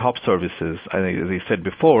over-the-top services, as I said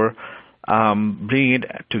before, bringing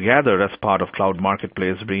it together as part of cloud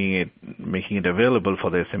marketplace, making it available for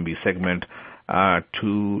the SMB segment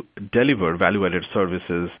to deliver value-added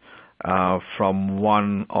services from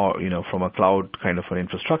one or from a cloud kind of an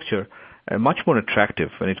infrastructure, much more attractive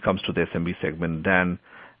when it comes to the SMB segment than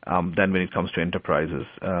when it comes to enterprises.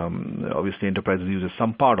 Obviously, enterprises uses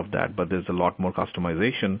some part of that, but there's a lot more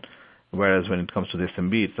customization. Whereas when it comes to the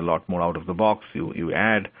SMB, it's a lot more out of the box. You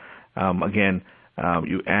add,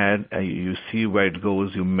 you see where it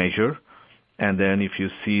goes, you measure, and then if you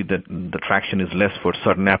see that the traction is less for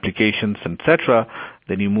certain applications, etc.,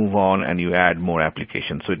 then you move on and you add more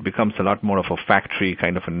applications. So it becomes a lot more of a factory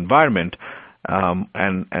kind of an environment,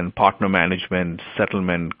 and partner management,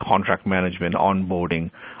 settlement, contract management,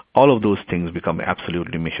 onboarding, all of those things become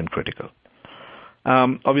absolutely mission critical.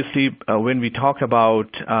 Obviously, when we talk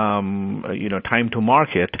about time to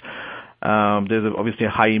market, there's obviously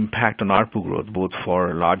a high impact on ARPU growth, both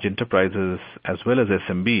for large enterprises as well as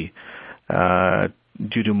SMB,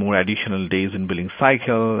 due to more additional days in billing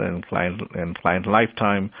cycle and client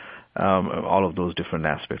lifetime, all of those different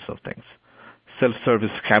aspects of things.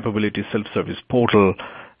 Self-service capability, self-service portal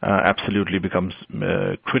absolutely becomes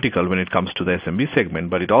critical when it comes to the SMB segment,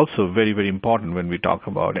 but it also very, very important when we talk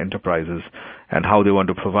about enterprises and how they want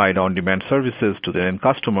to provide on-demand services to their end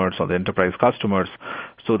customers or the enterprise customers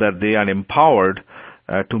so that they are empowered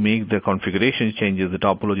to make the configuration changes, the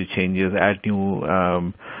topology changes, add new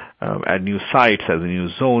sites, as new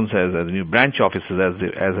zones, as new branch offices,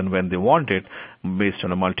 as and when they want it, based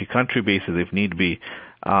on a multi-country basis if need be,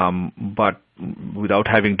 but without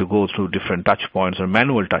having to go through different touch points or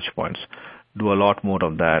manual touch points. Do a lot more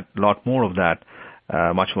of that,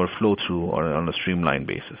 much more flow through or on a streamlined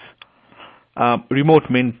basis.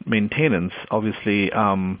 Remote maintenance, obviously,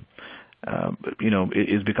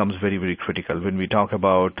 it becomes very, very critical when we talk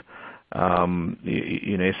about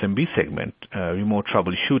SMB segment. Remote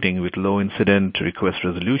troubleshooting with low incident request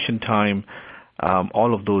resolution time,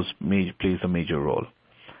 all of those plays a major role.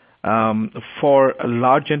 For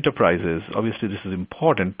large enterprises, obviously this is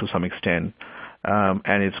important to some extent,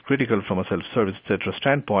 and it's critical from a self-service, etc.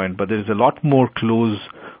 standpoint, but there is a lot more close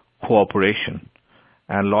cooperation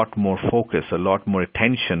and a lot more focus, a lot more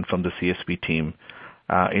attention from the CSP team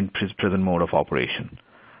in present mode of operation,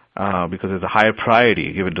 because there's a higher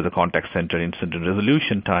priority given to the contact center, incident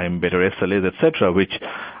resolution time, better SLAs, etc., which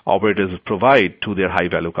operators provide to their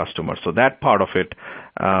high-value customers. So that part of it,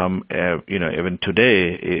 even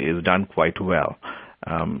today, is done quite well.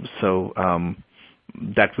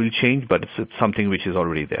 That will change, but it's something which is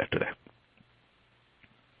already there today.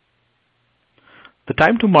 The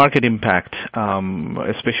time to market impact,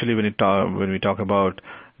 especially when we talk about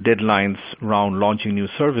deadlines around launching new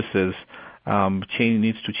services,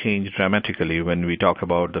 needs to change dramatically when we talk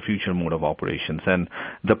about the future mode of operations. And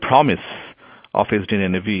the promise of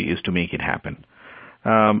SDN is to make it happen.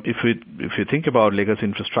 If you think about legacy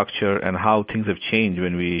infrastructure and how things have changed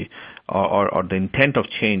when or the intent of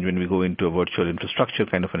change when we go into a virtual infrastructure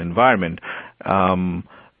kind of an environment,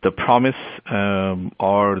 the promise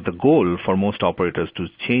or the goal for most operators to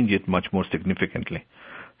change it much more significantly.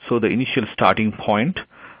 So the initial starting point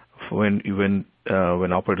when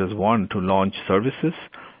operators want to launch services,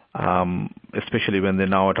 especially when they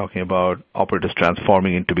now are talking about operators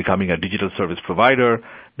transforming into becoming a digital service provider,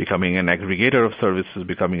 becoming an aggregator of services,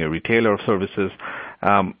 becoming a retailer of services,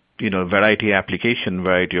 variety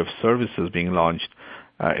of services being launched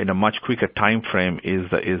in a much quicker time frame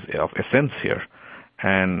is of essence here.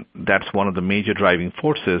 And that's one of the major driving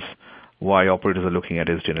forces why operators are looking at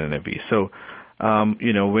SDN and NAV. So,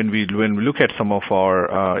 when we look at some of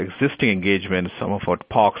our existing engagements, some of our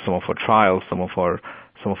POCs, some of our trials, some of our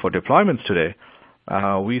deployments today,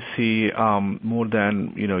 we see more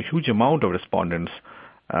than a huge amount of respondents.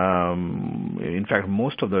 In fact,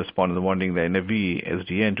 most of the respondents are wanting the NAV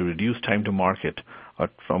SDN to reduce time to market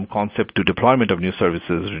from concept to deployment of new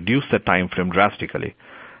services, reduce the time frame drastically.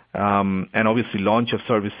 And obviously launch of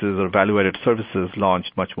services or value-added services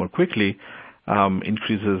launched much more quickly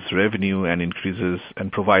increases revenue and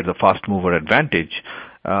provides a fast mover advantage,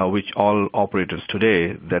 which all operators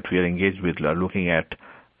today that we are engaged with are looking at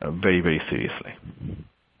very, very seriously.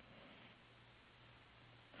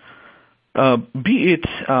 Be it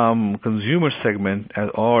consumer segment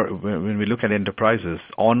or when we look at enterprises,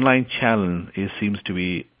 online channel seems to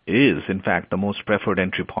be in fact the most preferred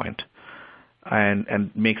entry point,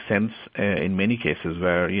 and makes sense in many cases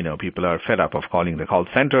where people are fed up of calling the call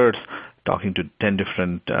centers, talking to 10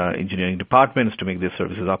 different engineering departments to make their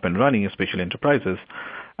services up and running, especially enterprises.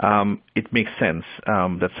 It makes sense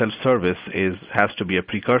that self-service has to be a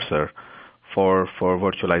precursor for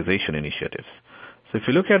virtualization initiatives. So if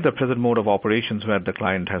you look at the present mode of operations where the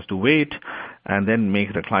client has to wait and then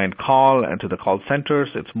make the client call and to the call centers,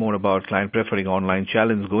 it's more about client preferring online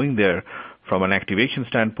challenge, going there from an activation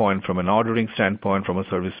standpoint, from an ordering standpoint, from a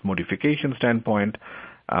service modification standpoint,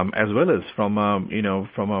 as well as from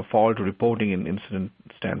a fault reporting and incident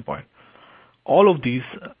standpoint. All of these,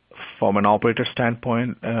 from an operator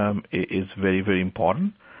standpoint, is very, very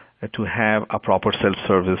important to have a proper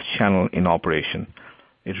self-service channel in operation.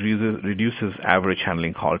 It reduces average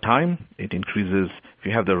handling call time. It increases, if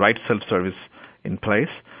you have the right self-service in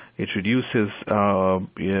place, it reduces the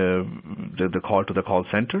call to the call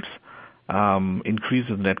centers,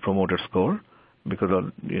 increases net promoter score, because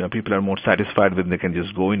people are more satisfied when they can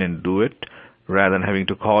just go in and do it rather than having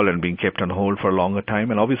to call and being kept on hold for a longer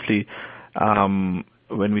time. And obviously, when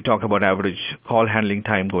we talk about average call handling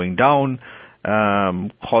time going down,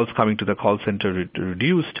 calls coming to the call center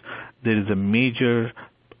reduced, there is a major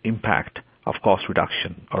impact of cost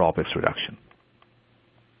reduction or OPEX reduction.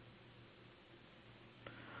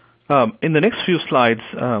 In the next few slides,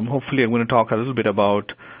 hopefully I'm going to talk a little bit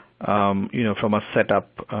about, from a setup,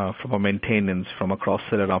 from a maintenance, from a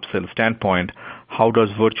cross-sell and upsell standpoint, how does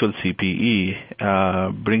virtual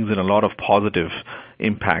CPE brings in a lot of positive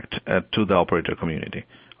impact to the operator community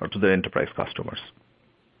or to the enterprise customers.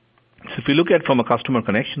 So if you look at from a customer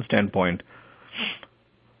connection standpoint,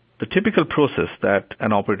 the typical process that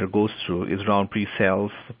an operator goes through is around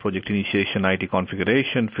pre-sales, project initiation, IT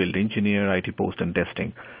configuration, field engineer, IT post and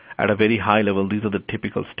testing. At a very high level, these are the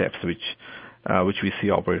typical steps which we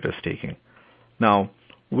see operators taking. Now,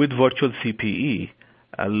 with virtual CPE,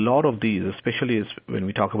 a lot of these, especially when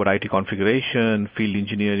we talk about IT configuration, field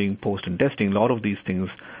engineering, post and testing, a lot of these things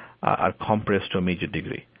are compressed to a major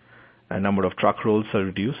degree. A number of truck rolls are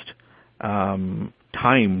reduced. Time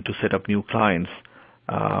to set up new clients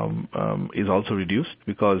is also reduced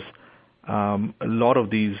because a lot of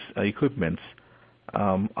these equipments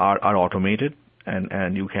are automated,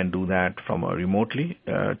 and you can do that from remotely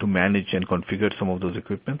to manage and configure some of those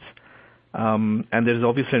equipments. And there is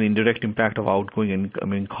obviously an indirect impact of outgoing and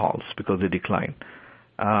incoming calls because they decline.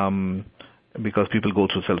 Because people go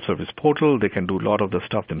through self-service portal, they can do a lot of the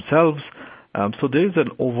stuff themselves. So there is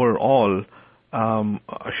an overall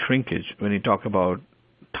shrinkage when you talk about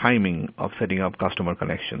timing of setting up customer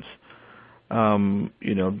connections.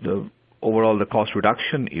 The overall the cost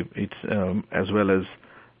reduction, it's as well as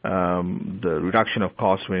the reduction of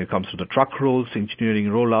cost when it comes to the truck rolls, engineering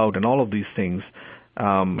rollout, and all of these things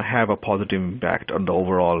have a positive impact on the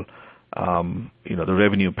overall, the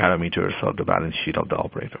revenue parameters of the balance sheet of the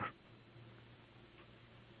operator.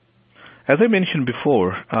 As I mentioned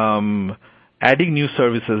before, adding new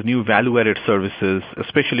services, new value-added services,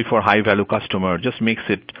 especially for high-value customer, just makes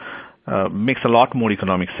a lot more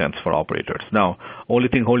economic sense for operators. Now, only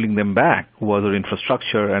thing holding them back was their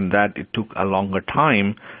infrastructure, and that it took a longer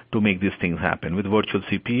time to make these things happen. With virtual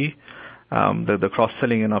CPE, the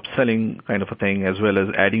cross-selling and upselling kind of a thing, as well as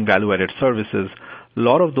adding value-added services, a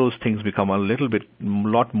lot of those things become a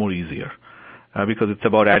lot more easier. Because it's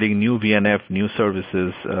about adding new VNF, new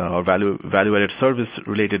services, or value-added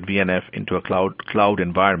service-related VNF into a cloud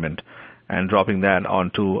environment, and dropping that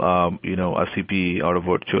onto a CPE or a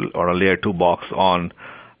virtual or a layer 2 box on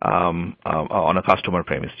a customer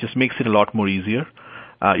premise. Just makes it a lot more easier.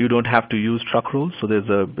 You don't have to use truck rolls, so there's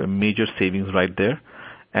a major savings right there.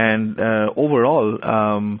 And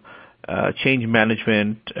overall, change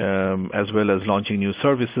management, as well as launching new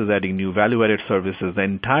services, adding new value-added services, the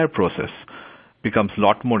entire process becomes a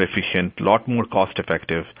lot more efficient, a lot more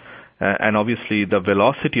cost-effective, and obviously the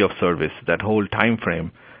velocity of service, that whole time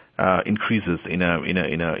frame, increases in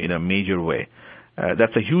a major way.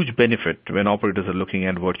 That's a huge benefit when operators are looking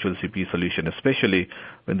at virtual CPE solution, especially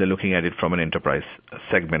when they're looking at it from an enterprise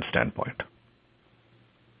segment standpoint.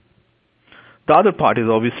 The other part is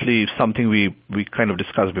obviously something we kind of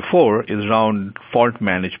discussed before, is around fault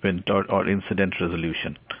management or incident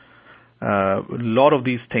resolution. A lot of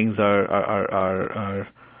these things are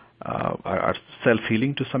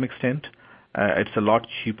self-healing to some extent. It's a lot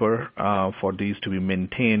cheaper for these to be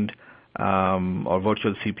maintained, or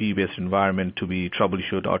virtual CPE-based environment to be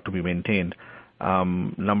troubleshooted or to be maintained.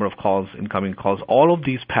 Number of calls, incoming calls, all of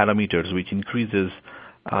these parameters, which increases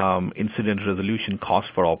incident resolution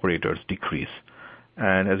costs for operators decrease.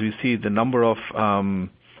 And as we see, the number of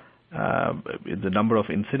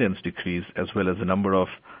incidents decrease, as well as the number of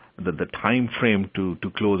the time frame to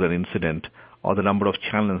close an incident, or the number of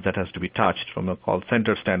channels that has to be touched from a call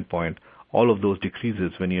center standpoint. All of those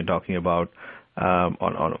decreases when you're talking about from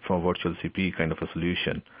a virtual CPE kind of a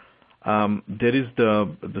solution. There is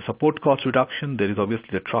the support cost reduction. There is obviously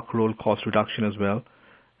the truck roll cost reduction as well.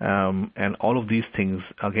 And all of these things,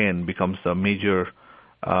 again, becomes a major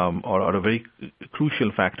or a very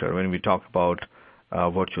crucial factor when we talk about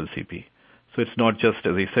virtual CPE. So it's not just,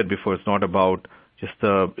 as I said before, it's not about just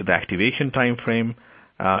the activation time frame.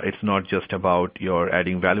 It's not just about your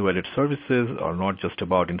adding value-added services, or not just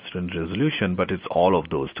about incident resolution, but it's all of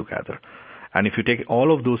those together. And if you take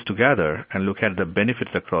all of those together and look at the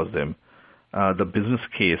benefits across them, the business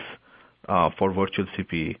case for virtual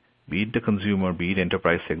CPE, be it the consumer, be it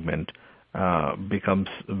enterprise segment, becomes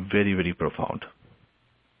very, very profound.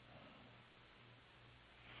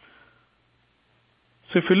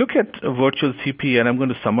 So if you look at virtual CPE, and I'm going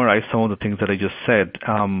to summarize some of the things that I just said,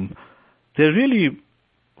 there are really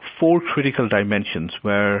four critical dimensions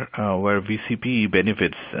where VCPE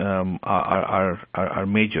benefits are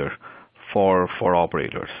major for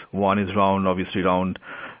operators. One is obviously around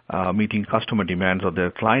meeting customer demands or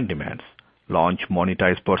their client demands. Launch,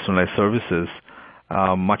 monetize personalized services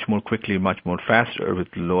much more quickly, much more faster, with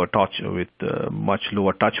much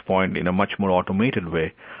lower touch point in a much more automated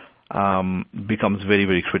way, becomes very,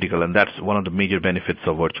 very critical, and that's one of the major benefits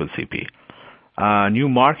of virtual CPE. New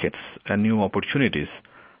markets and new opportunities.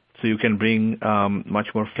 So you can bring much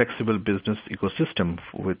more flexible business ecosystem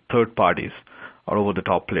with third parties or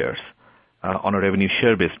over-the-top players on a revenue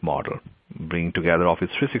share-based model, bringing together Office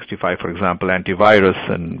 365, for example, antivirus,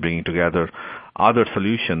 and bringing together other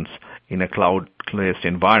solutions in a cloud-based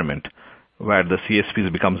environment where the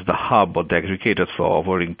CSPs becomes the hub or the aggregators for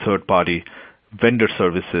offering third-party vendor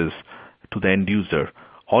services to the end user.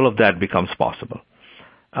 All of that becomes possible.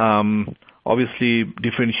 Obviously,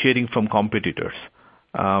 differentiating from competitors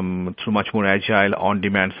through much more agile,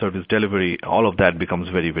 on-demand service delivery, all of that becomes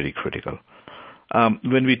very, very critical.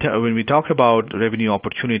 When we talk about revenue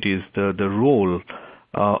opportunities, the role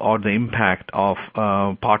or the impact of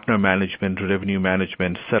partner management, revenue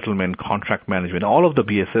management, settlement, contract management, all of the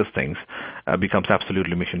BSS things becomes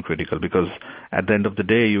absolutely mission critical, because at the end of the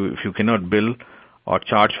day, if you cannot bill or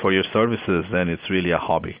charge for your services, then it's really a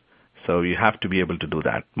hobby. So you have to be able to do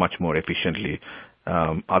that much more efficiently.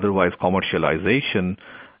 Otherwise, commercialization,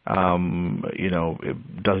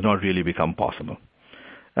 it does not really become possible.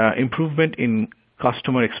 Improvement in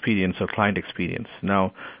customer experience or client experience.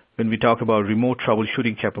 Now, when we talk about remote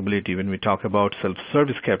troubleshooting capability, when we talk about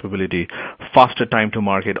self-service capability, faster time to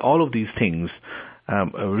market, all of these things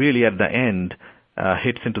really at the end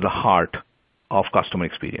hits into the heart of customer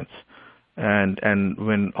experience. And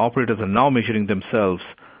when operators are now measuring themselves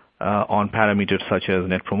on parameters such as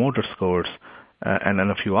Net Promoter Scores and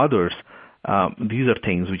a few others, these are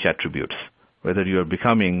things which attributes, whether you are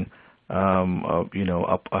becoming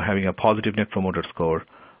having a positive Net Promoter Score,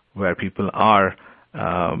 where people are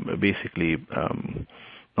basically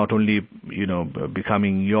not only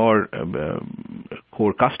becoming your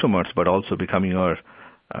core customers, but also becoming your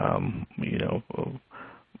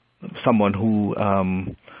someone who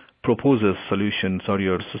proposes solutions or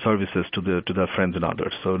your services to their friends and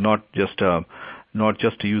others. So not just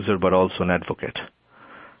a user, but also an advocate.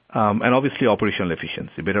 And obviously operational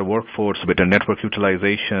efficiency, better workforce, better network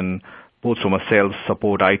utilization, both from a sales,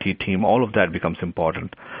 support, IT team, all of that becomes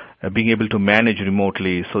important. Being able to manage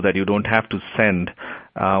remotely so that you don't have to send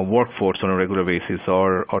workforce on a regular basis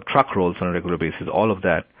or truck rolls on a regular basis, all of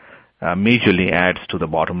that majorly adds to the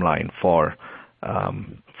bottom line for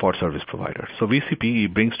service providers. So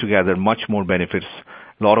VCPE brings together much more benefits.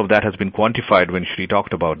 A lot of that has been quantified when Shri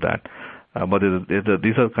talked about that. But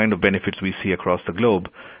these are the kind of benefits we see across the globe,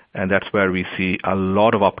 and that's where we see a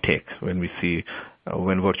lot of uptake when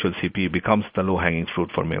virtual CPE becomes the low-hanging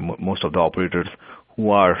fruit for most of the operators who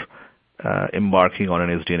are embarking on an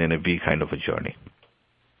SD and NFV kind of a journey.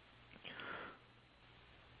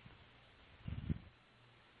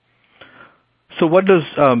 So what does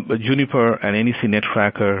Juniper and NEC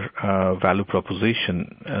NetTracker value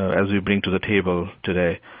proposition as we bring to the table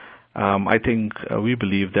today? I think we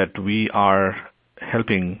believe that we are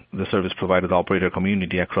helping the service provider, the operator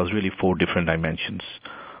community across really four different dimensions.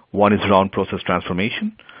 One is around process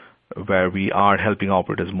transformation, where we are helping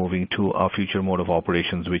operators moving to a future mode of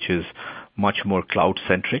operations, which is much more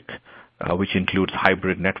cloud-centric, which includes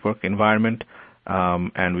hybrid network environment,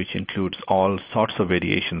 and which includes all sorts of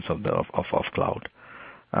variations of cloud.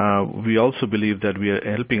 We also believe that we are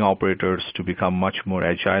helping operators to become much more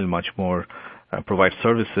agile, much more provide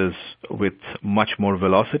services with much more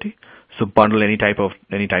velocity. So bundle any type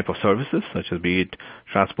of services, such as be it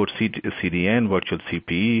transport CDN, virtual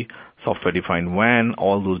CPE, software-defined WAN,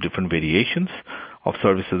 all those different variations of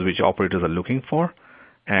services which operators are looking for,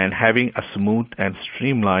 and having a smooth and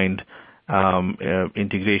streamlined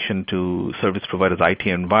integration to service providers' IT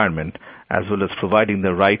environment, as well as providing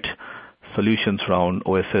the right solutions around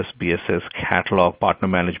OSS, BSS, catalog, partner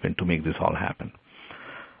management to make this all happen.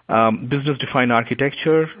 Business-defined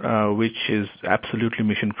architecture, which is absolutely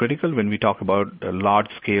mission critical when we talk about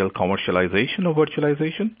large-scale commercialization of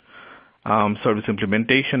virtualization, service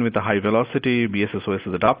implementation with a high velocity, BSS, OSS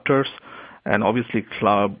adapters, and obviously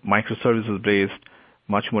cloud microservices-based,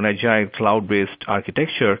 much more agile cloud-based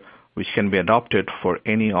architecture, which can be adopted for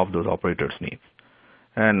any of those operators' needs.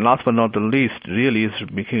 And last but not the least, really is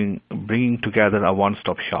bringing together a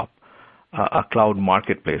one-stop shop, a cloud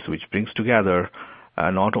marketplace, which brings together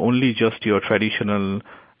not only just your traditional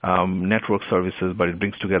network services, but it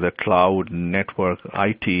brings together cloud, network,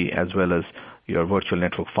 IT, as well as your virtual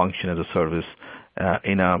network function as a service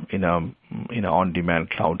in a on-demand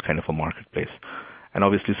cloud kind of a marketplace. And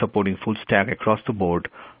obviously supporting full stack across the board,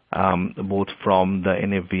 both from the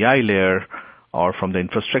NFVI layer or from the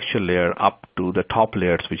infrastructure layer up to the top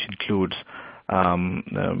layers, which includes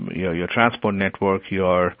your transport network,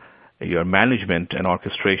 your management and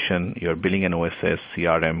orchestration, your billing and OSS,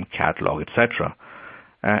 CRM, catalog, etc.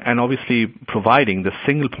 And obviously providing the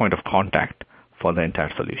single point of contact for the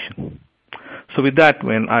entire solution. So with that,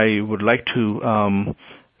 when I would like to,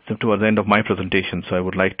 towards the end of my presentation, so I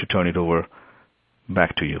would like to turn it over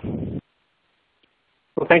back to you.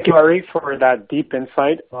 Well, thank you, Ari, for that deep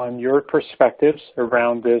insight on your perspectives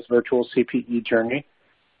around this virtual CPE journey.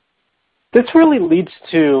 This really leads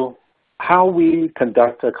to how we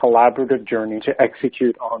conduct a collaborative journey to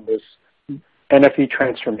execute on this NFV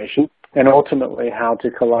transformation, and ultimately how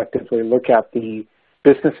to collectively look at the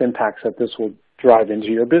business impacts that this will drive into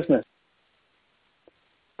your business.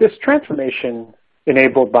 This transformation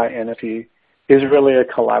enabled by NFV is really a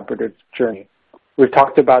collaborative journey. We've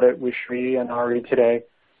talked about it with Sri and Ari today,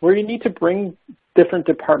 where you need to bring different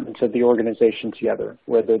departments of the organization together,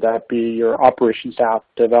 whether that be your operations staff,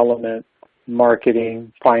 development,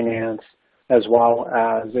 marketing, finance, as well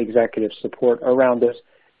as executive support around this.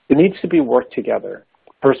 It needs to be worked together,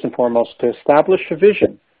 first and foremost, to establish a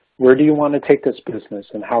vision. Where do you want to take this business,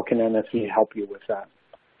 and how can NFV help you with that?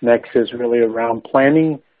 Next is really around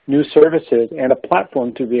planning new services and a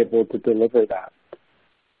platform to be able to deliver that.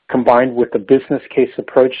 Combined with the business case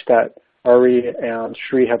approach that Ari and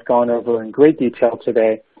Sri have gone over in great detail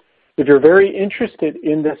today, if you're very interested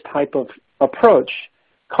in this type of approach,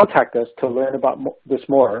 contact us to learn about this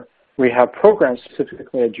more. We have programs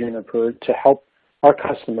specifically at Juniper to help our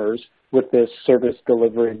customers with this service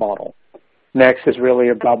delivery model. Next is really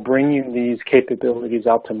about bringing these capabilities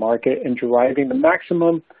out to market and deriving the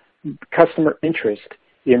maximum customer interest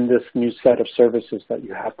in this new set of services that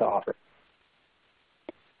you have to offer.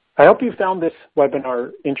 I hope you found this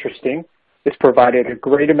webinar interesting. It's provided a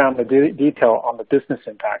great amount of detail on the business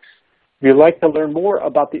impacts. If you'd like to learn more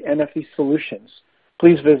about the NFV solutions,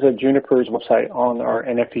 please visit Juniper's website on our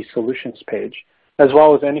NFV solutions page, as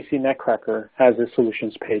well as NEC Netcracker has a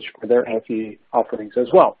solutions page for their NFV offerings as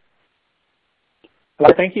well. I'd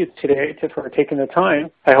like to thank you today for taking the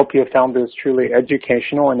time. I hope you have found this truly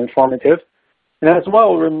educational and informative. And as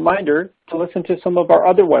well, a reminder to listen to some of our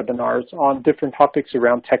other webinars on different topics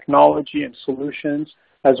around technology and solutions,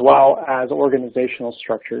 as well as organizational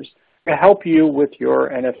structures, to help you with your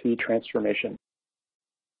NFV transformation.